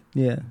home, innit?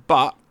 Yeah.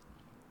 But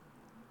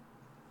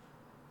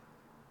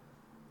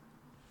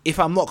if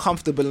I'm not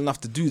comfortable enough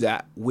to do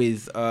that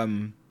with her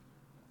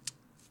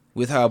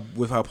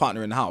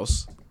partner in the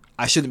house,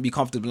 I shouldn't be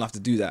comfortable enough to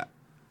do that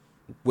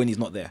when he's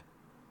not there.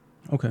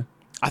 Okay.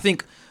 I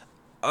think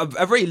a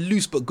very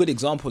loose but good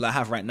example I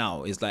have right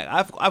now is like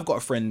I've got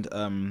a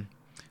friend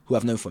who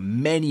I've known for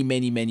many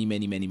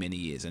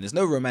years, and there's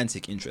no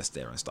romantic interest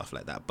there and stuff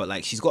like that. But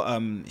like she's got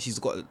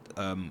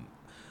a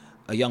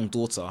young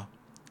daughter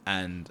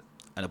and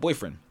a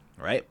boyfriend,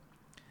 right?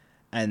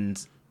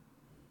 And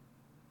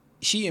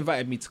she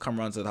invited me to come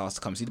around to the house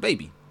to come see the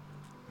baby,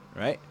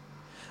 right?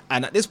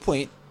 And at this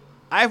point,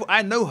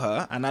 I know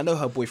her and I know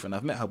her boyfriend.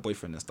 I've met her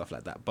boyfriend and stuff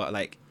like that. But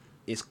like,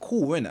 it's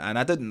cool, innit? And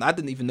I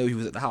didn't even know he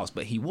was at the house,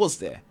 but he was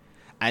there.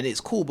 And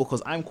it's cool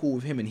because I'm cool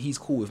with him and he's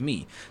cool with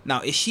me.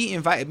 Now, if she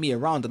invited me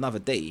around another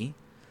day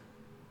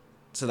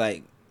to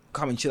like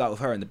come and chill out with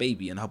her and the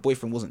baby and her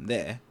boyfriend wasn't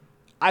there,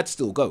 I'd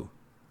still go.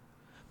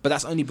 But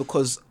that's only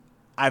because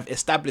I've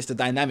established a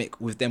dynamic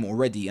with them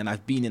already and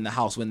I've been in the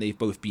house when they've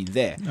both been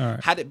there.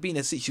 Right. Had it been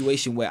a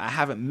situation where I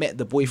haven't met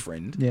the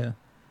boyfriend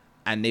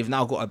and they've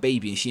now got a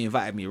baby and she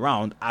invited me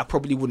around, I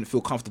probably wouldn't feel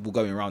comfortable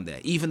going around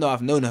there, even though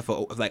I've known her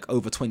for like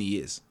over 20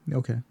 years.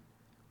 Okay.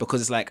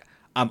 Because it's like,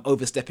 I'm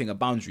overstepping a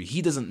boundary.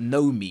 He doesn't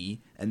know me,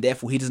 and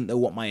therefore he doesn't know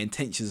what my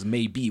intentions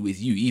may be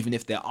with you, even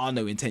if there are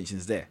no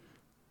intentions there.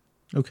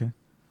 Okay.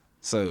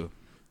 So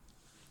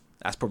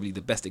that's probably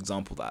the best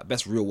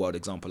real world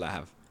example I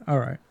have. All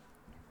right.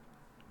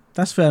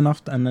 that's fair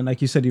enough. And then,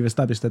 like you said, you've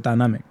established the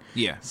dynamic.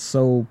 Yeah.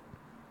 So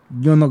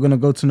you're not gonna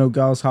go to no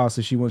girl's house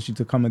if she wants you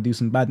to come and do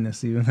some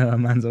badness, even though her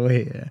man's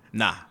away. Yeah.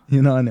 Nah.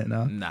 You know it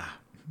now. Nah.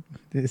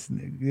 This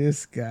nigga,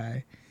 this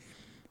guy.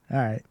 All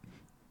right.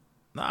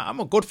 Nah, I'm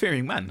a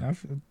God-fearing man. All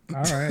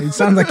right. It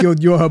sounds like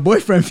you're her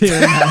boyfriend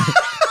fearing man.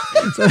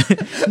 So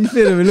you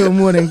feel him a little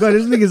more than God.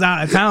 This nigga's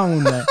out of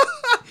town. Like.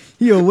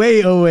 He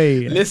away.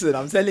 Listen,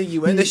 I'm telling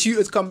you, when the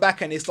shooters come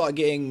back and they start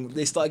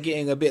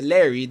getting a bit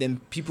leery,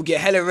 then people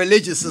get hella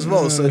religious as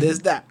well. So there's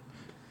that.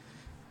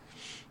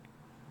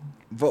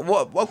 But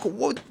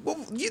what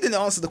you didn't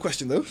answer the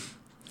question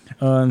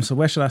though. So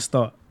where should I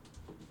start?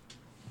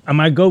 Am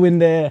I going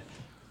there?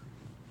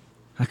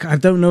 I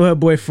don't know her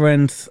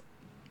boyfriend.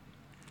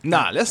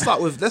 Nah, let's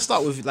start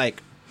with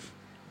like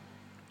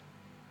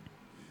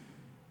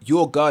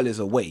your girl is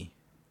away.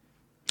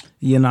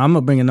 Yeah, no, I'm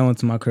not bringing no one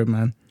to my crib,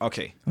 man.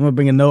 Okay. I'm not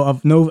bringing no.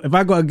 If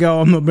I got a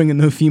girl, I'm not bringing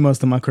no females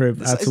to my crib.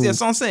 That's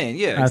what I'm saying.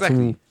 Yeah,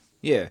 exactly. All.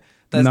 Yeah.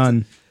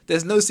 None.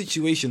 There's no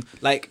situation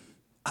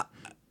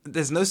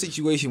there's no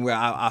situation where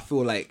I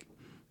feel like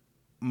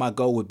my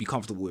girl would be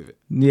comfortable with it.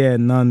 Yeah,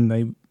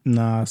 none.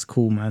 Nah, it's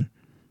cool, man.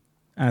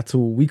 At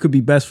all. We could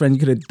be best friends. You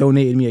could have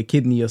donated me a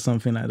kidney or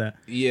something like that.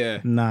 Yeah.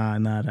 Nah,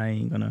 that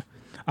ain't gonna.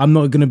 I'm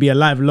not gonna be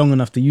alive long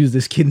enough to use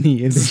this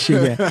kidney in this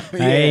shit. Yeah.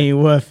 That ain't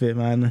worth it,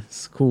 man.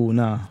 It's cool.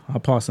 Nah, I'll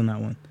pass on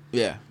that one.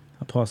 Yeah.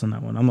 I'll pass on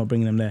that one. I'm not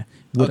bringing them there.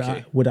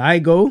 Would I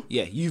go?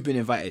 Yeah, you've been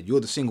invited. You're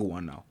the single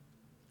one now.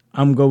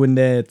 I'm going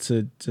there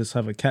to just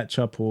have a catch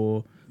up,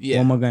 or what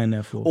am I going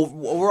there for?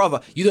 Or rather,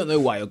 you don't know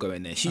why you're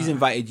going there. She's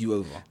invited you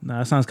over. Nah,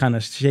 that sounds kind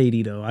of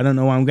shady though. I don't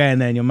know why I'm going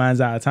there and your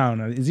man's out of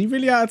town. Is he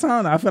really out of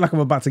town? I feel like I'm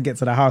about to get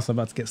to the house. I'm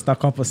about to get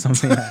stuck up or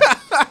something like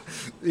that.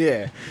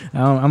 Yeah.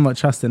 I'm not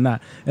trusting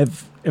that.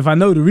 If I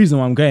know the reason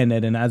why I'm going there,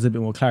 then it adds a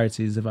bit more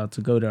clarity as if I have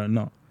to go there or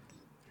not.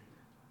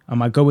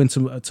 Am I going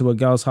to a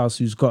girl's house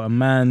who's got a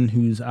man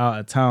who's out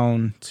of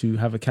town to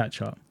have a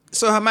catch up?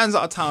 So her man's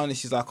out of town and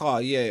she's like, oh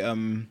yeah,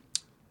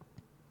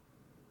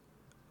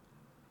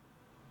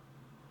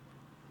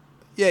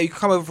 yeah, you can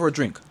come over for a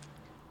drink.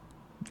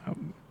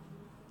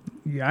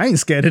 Yeah, I ain't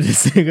scared of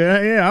this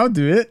nigga. Yeah, I'll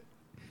do it.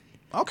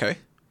 Okay.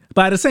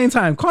 But at the same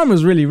time,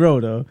 karma's really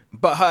real though.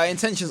 But her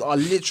intentions are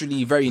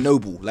literally very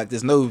noble. Like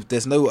there's no.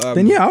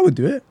 Then yeah, I would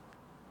do it.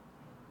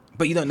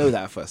 But you don't know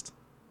that at first.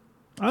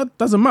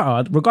 Doesn't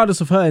matter. Regardless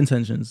of her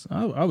intentions,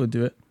 I would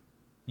do it.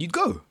 You'd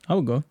go. I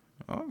would go.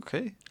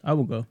 Okay. I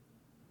would go.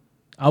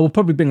 I would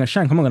probably bring a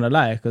shank. I'm not gonna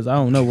lie, because I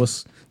don't know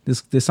what's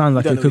this. This sounds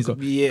like it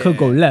could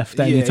go left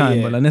at any time.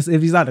 Yeah. But unless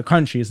if he's out of the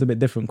country, it's a bit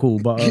different. Cool,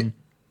 but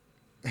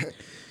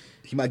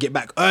he might get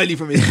back early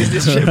from his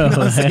business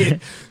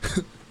trip.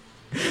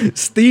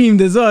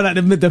 Steamed as well. Like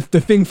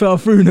the thing fell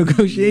through.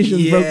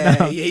 Negotiations broke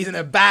down. Yeah, he's in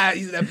a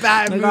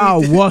bad mood.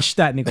 I'll wash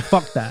that nigga.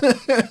 Fuck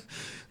that.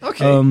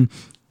 Okay.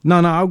 No,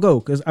 I'll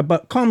go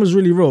but karma's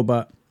really real.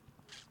 But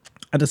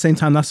at the same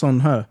time, that's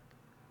on her.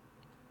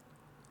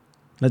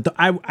 Like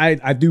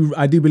I do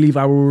believe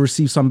I will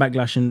receive some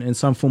backlash in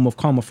some form of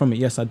karma from it.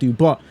 Yes, I do.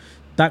 But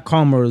that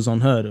karma is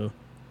on her though.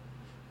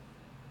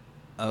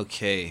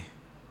 Okay.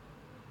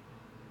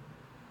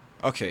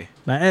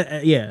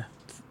 Like yeah.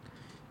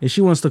 If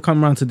she wants to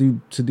come around to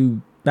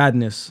do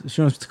badness, if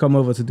she wants to come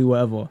over to do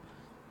whatever,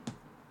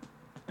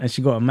 and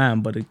she got a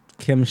man, but the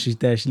chemistry's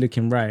there, she's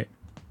looking right.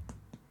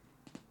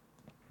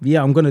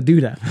 Yeah, I'm gonna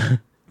do that.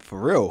 For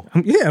real?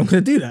 I'm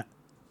gonna do that.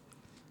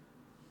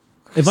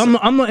 If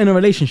I'm not in a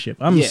relationship,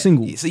 I'm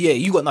single. So yeah,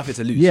 you got nothing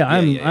to lose. Yeah, I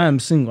am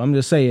single. I'm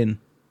just saying,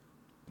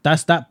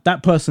 that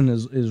person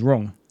is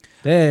wrong.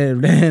 They're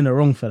in the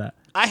wrong for that.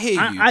 I hear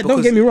you. I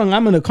don't get me wrong.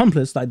 I'm an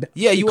accomplice. Like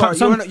yeah, you are.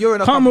 You're an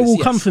accomplice. Karma will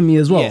come for me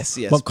as well. Yes.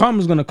 But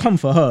karma's gonna come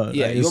for her.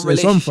 Yeah, like,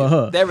 it's on for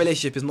her. Their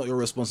relationship is not your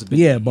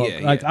responsibility. Yeah,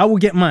 but I will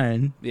get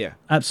mine. Yeah,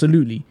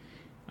 absolutely,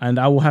 and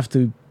I'll have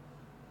to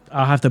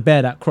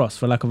bear that cross,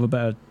 for lack of a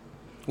better.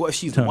 What if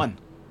she's the one?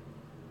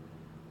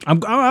 I'm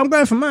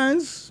going for mine.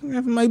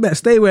 You better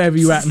stay wherever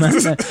you at, man.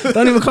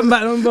 Don't even come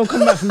back. Don't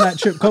come back from that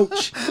trip,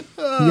 coach.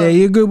 Yeah,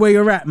 you're good where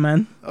you're at,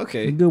 man.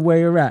 Okay, you're good where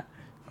you're at.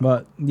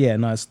 But yeah,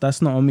 no,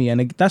 that's not on me,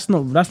 and that's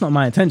not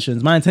my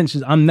intentions. My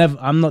intentions, I'm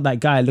not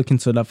that guy looking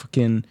to like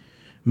fucking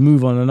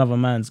move on another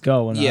man's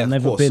girl, and I've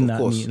never been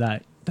that.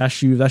 Like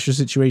that's your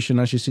situation.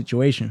 That's your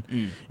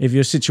situation. If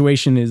your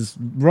situation is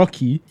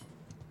rocky,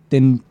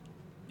 then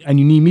and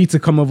you need me to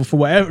come over for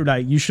whatever,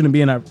 like you shouldn't be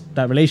in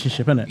that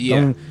relationship, innit?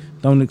 Yeah.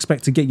 Don't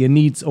expect to get your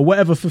needs or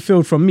whatever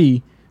fulfillment from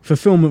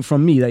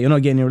me that you're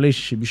not getting in a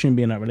relationship. You shouldn't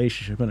be in that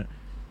relationship, innit?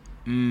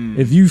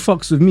 If you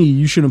fucks with me,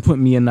 you shouldn't put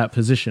me in that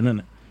position,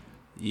 innit?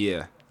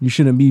 Yeah. You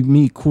shouldn't be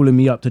me calling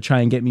me up to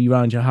try and get me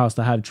around your house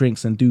to have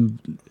drinks and do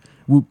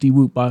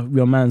whoop-de-whoop while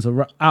your man's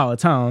out of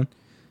town.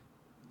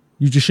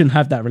 You just shouldn't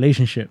have that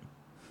relationship.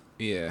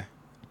 Yeah.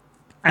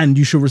 And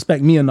you should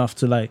respect me enough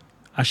to like,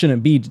 I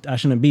shouldn't be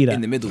that.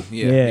 In the middle.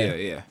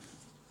 Yeah.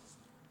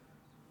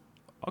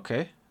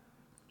 Okay.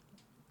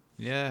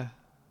 Yeah.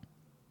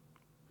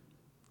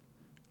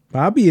 But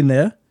I'll be in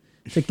there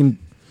taking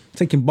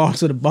taking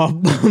baths with the bath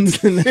bombs.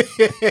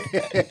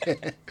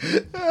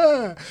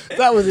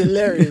 That was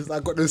hilarious. I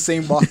got those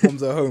same bath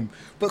bombs at home.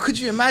 But could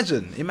you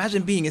imagine?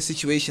 Imagine being in a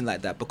situation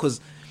like that because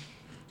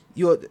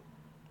you're.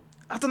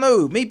 I don't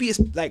know. Maybe it's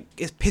like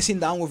it's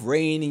pissing down with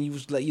rain, and you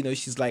was like,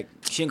 she's like,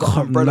 she ain't got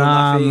an umbrella.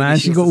 Nah, or nothing, man,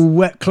 she got all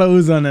wet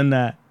clothes on and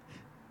that.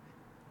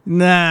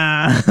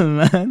 Nah,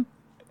 man.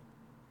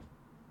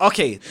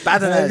 Okay,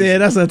 bad analogy. Yeah,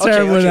 that's a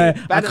terrible night.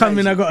 I come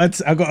in, I got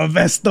a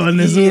vest on.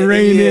 It's all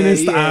raining and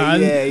stuff.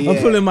 I'm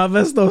pulling my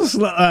vest off.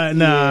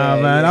 Man.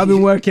 I've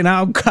been working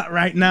out, cut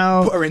right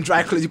now. Put her in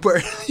dry clothes. You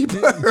put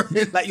her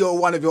in like you're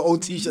one of your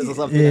old t-shirts or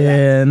something.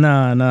 Yeah,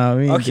 nah,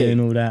 we ain't doing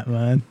all that,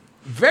 man.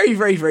 Very,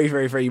 very, very,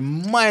 very, very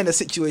minor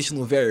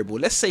situational variable.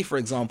 Let's say, for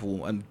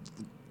example, and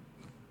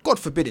God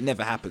forbid it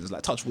never happens,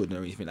 like touch wood or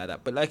anything like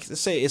that. But like,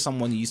 let's say it's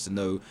someone you used to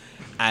know,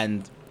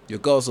 and your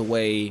girl's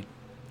away,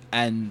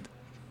 and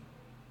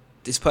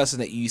this person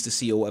that you used to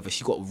see or whatever,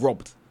 she got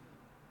robbed.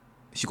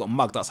 She got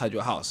mugged outside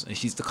your house, and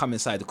she's to come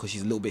inside because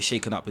she's a little bit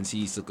shaken up, and she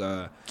needs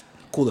to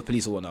call the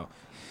police or whatnot.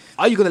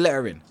 Are you gonna let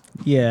her in?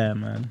 Yeah,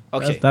 man.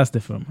 Okay, that's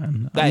different,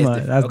 man.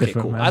 That's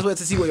different, cool. man. I just wanted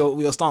to see what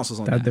your stance was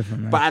on that. That's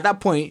different, man. But at that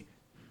point,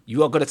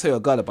 you are gonna tell your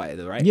girl about it,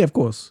 though, right? Yeah, of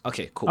course.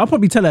 Okay, cool. I'll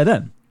probably tell her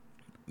then.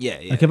 Yeah.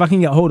 Like if I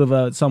can get hold of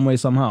her some way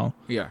somehow.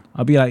 Yeah.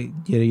 I'll be like,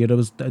 yeah.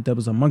 There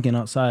was a mugging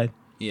outside.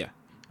 Yeah.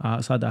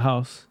 Outside the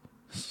house.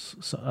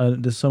 So,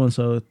 there's so and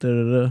so.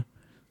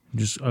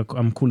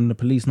 I'm calling the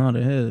police now.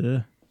 They're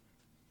here.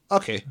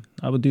 Okay.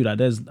 I would do that.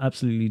 There's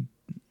absolutely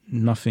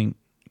nothing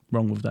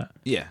wrong with that.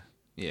 Yeah.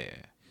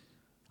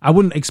 I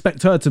wouldn't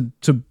expect her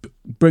to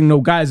bring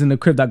no guys in the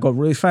crib that got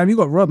robbed. Fam, you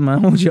got robbed, man.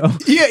 Hold you.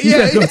 Yeah.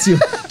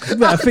 You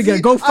better figure.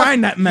 Go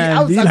find that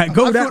man.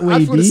 Go that way.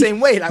 I feel the same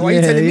way. Like, why are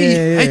you telling me?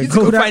 Yeah.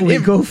 Go that way.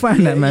 Go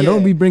find that man. Yeah.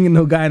 Don't be bringing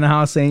no guy in the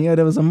house saying, "Yo,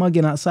 there was a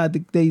mugging outside.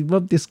 They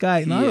robbed this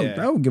guy." No, I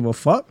don't give a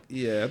fuck.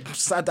 Yeah, that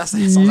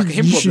sounds like a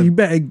him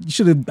problem. You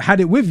should have had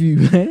it with you,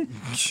 man.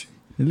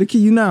 Look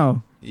at you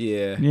now.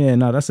 Yeah. Yeah,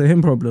 no, that's a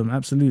him problem.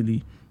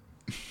 Absolutely.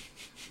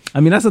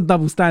 I mean, that's a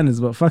double standards,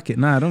 but fuck it.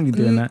 Nah, don't be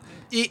doing that.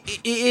 It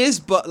is,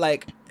 but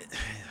like,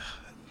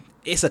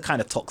 it's a kind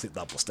of toxic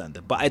double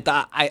standard. But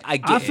I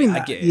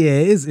get it. Yeah,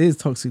 it is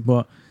toxic,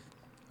 but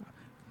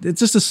there's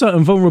just a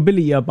certain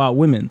vulnerability about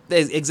women. It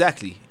is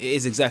exactly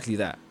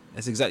that.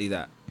 It's exactly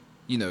that.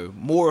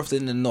 More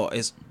often than not,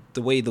 it's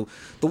the way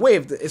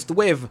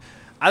of.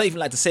 I don't even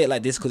like to say it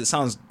like this because it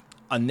sounds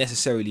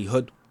unnecessarily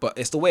hood, but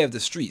it's the way of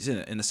the streets,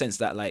 isn't it? In the sense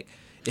that, like,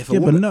 if a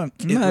woman, but not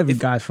every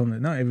guy's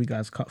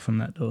cut from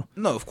that though.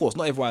 No, of course,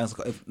 not everyone's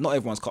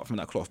cut from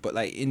that cloth. But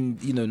like in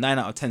 9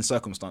 out of 10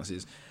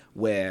 circumstances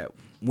where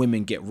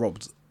women get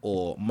robbed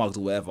or mugged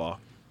or whatever,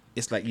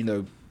 it's like you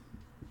got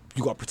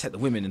to protect the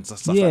women and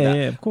stuff like that.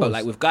 Yeah, of course. But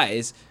like with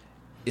guys,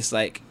 it's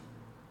like,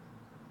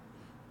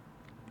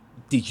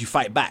 did you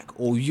fight back,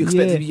 or you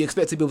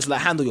expect to be able to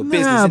like handle your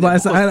business? Nah, but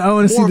it's, I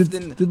want to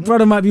see the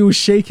brother might be all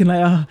shaking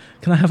like,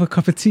 can I have a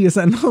cup of tea or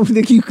something?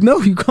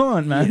 No, you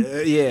can't, man.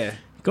 Yeah.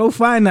 Go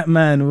find that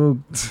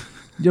man.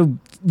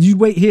 You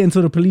wait here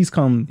until the police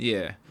come.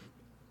 Yeah.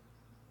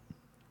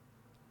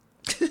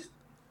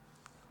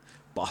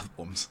 Bath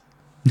bombs.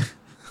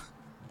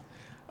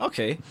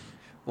 Okay.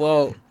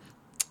 Well,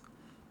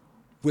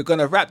 we're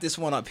gonna wrap this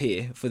one up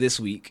here for this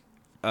week.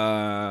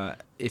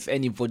 If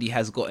anybody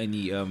has got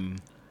any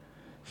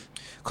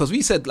because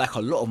we said like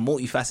a lot of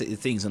multifaceted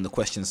things on the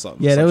question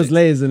subject. Yeah, there was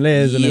layers and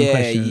layers and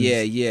questions.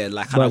 Yeah.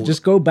 Like, but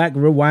just go back,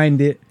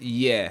 rewind it.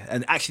 Yeah,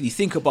 and actually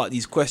think about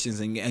these questions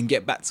and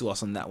get back to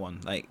us on that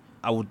one. Like,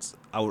 I would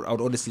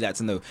honestly like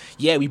to know.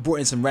 Yeah, we brought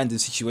in some random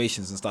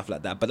situations and stuff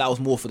like that, but that was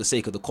more for the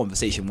sake of the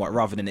conversation,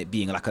 rather than it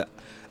being like a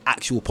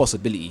actual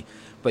possibility.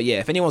 But yeah,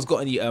 if anyone's got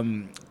any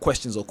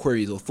questions or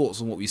queries or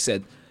thoughts on what we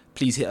said,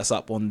 please hit us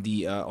up on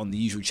the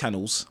usual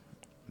channels.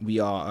 We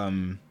are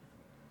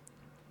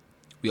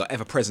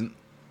ever present.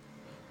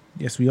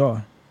 Yes, we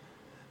are.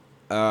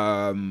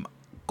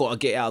 Gotta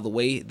get it out of the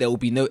way. There will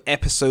be no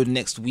episode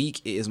next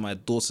week. It is my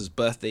daughter's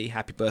birthday.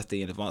 Happy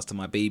birthday in advance to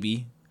my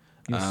baby.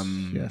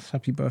 Yes,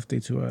 happy birthday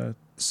to her.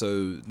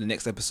 So the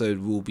next episode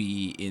will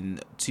be in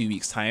 2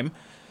 weeks' time,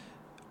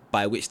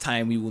 by which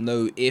time we will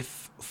know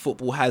if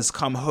football has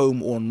come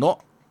home or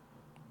not.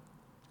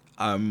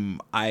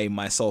 I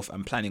myself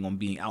am planning on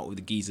being out with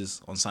the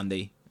geezers on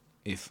Sunday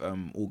if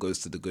all goes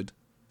to the good.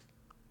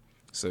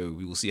 So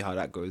we will see how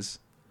that goes.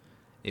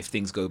 If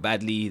things go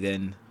badly,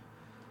 then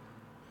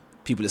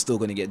people are still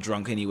going to get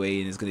drunk anyway,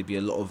 and there's going to be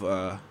a lot of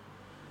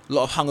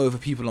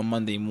hungover people on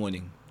Monday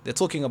morning. They're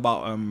talking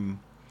about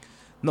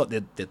but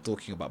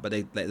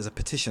there's a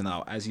petition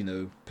out. As you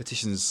know,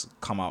 petitions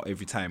come out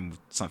every time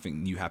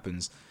something new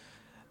happens.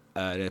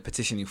 They're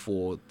petitioning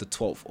for the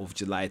 12th of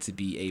July to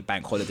be a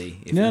bank holiday.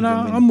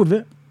 I'm with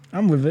it.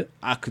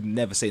 I could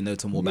never say no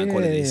to more bank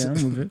holidays. Yeah,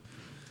 I'm with it.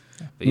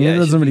 But yeah, it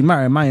doesn't really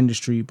matter in my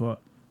industry, but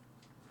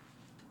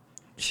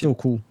still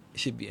cool. It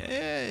should be,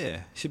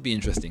 yeah. Should be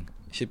interesting.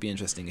 It should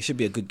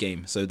be a good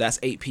game. So that's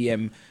 8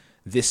 p.m.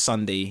 this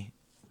Sunday.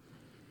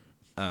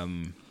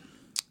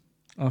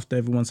 After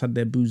everyone's had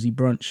their boozy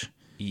brunch.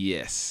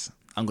 Yes.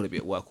 I'm going to be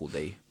at work all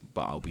day.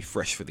 but I'll be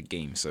fresh for the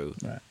game. So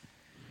Right.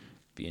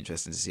 be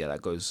interesting to see how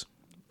that goes.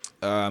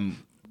 Have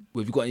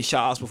you got any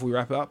shout outs before we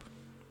wrap it up?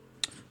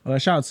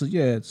 Shout out to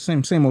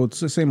same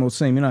old.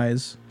 You know,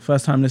 it's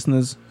first time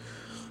listeners,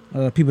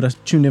 people that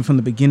tuned in from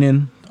the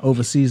beginning,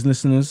 overseas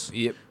listeners,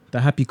 Yep. the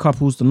happy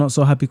couples, the not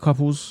so happy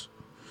couples,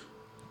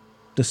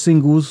 the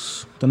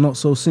singles, the not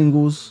so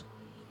singles,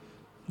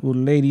 all the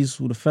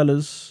ladies, all the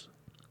fellas.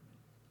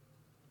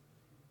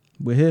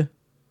 We're here.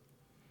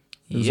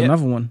 There's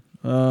another one.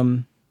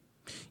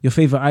 Your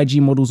favorite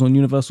IG models on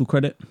Universal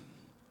Credit.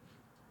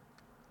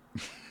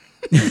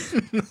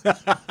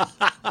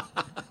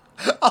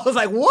 I was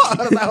like, what?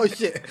 I was like, oh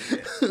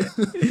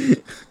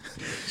shit.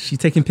 She's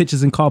taking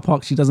pictures in car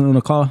parks. She doesn't own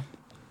a car.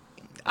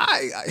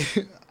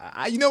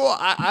 I you know what?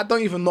 I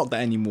don't even knock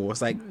that anymore.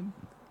 It's like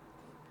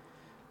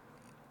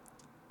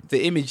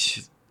the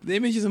image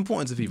is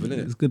important to people, isn't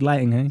it? It's good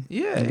lighting, hey?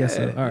 Yeah, I guess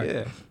so. All right.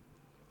 Yeah.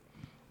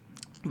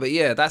 But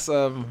yeah, that's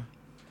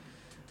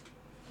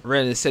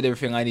Ren said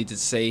everything I needed to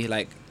say.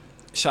 Like,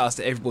 shout outs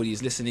to everybody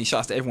who's listening. Shout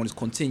outs to everyone who's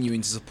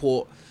continuing to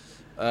support.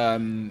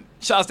 Shout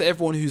outs to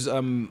everyone who's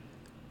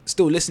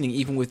still listening,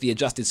 even with the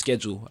adjusted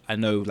schedule. I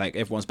know, like,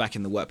 everyone's back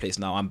in the workplace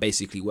now. I'm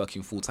basically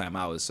working full-time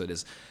hours, so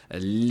there's a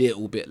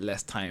little bit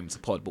less time to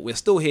pod, but we're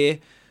still here.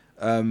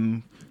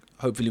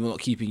 Hopefully we're not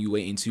keeping you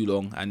waiting too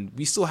long, and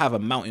we still have a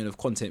mountain of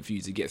content for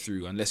you to get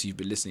through, unless you've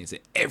been listening to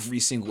every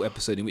single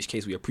episode, in which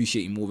case we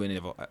appreciate you more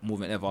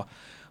than ever.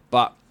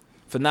 But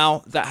for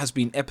now, that has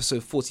been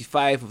episode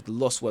 45 of the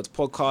Lost Words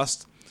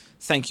podcast.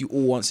 Thank you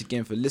all once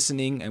again for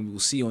listening, and we will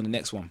see you on the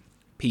next one.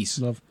 Peace.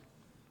 Love.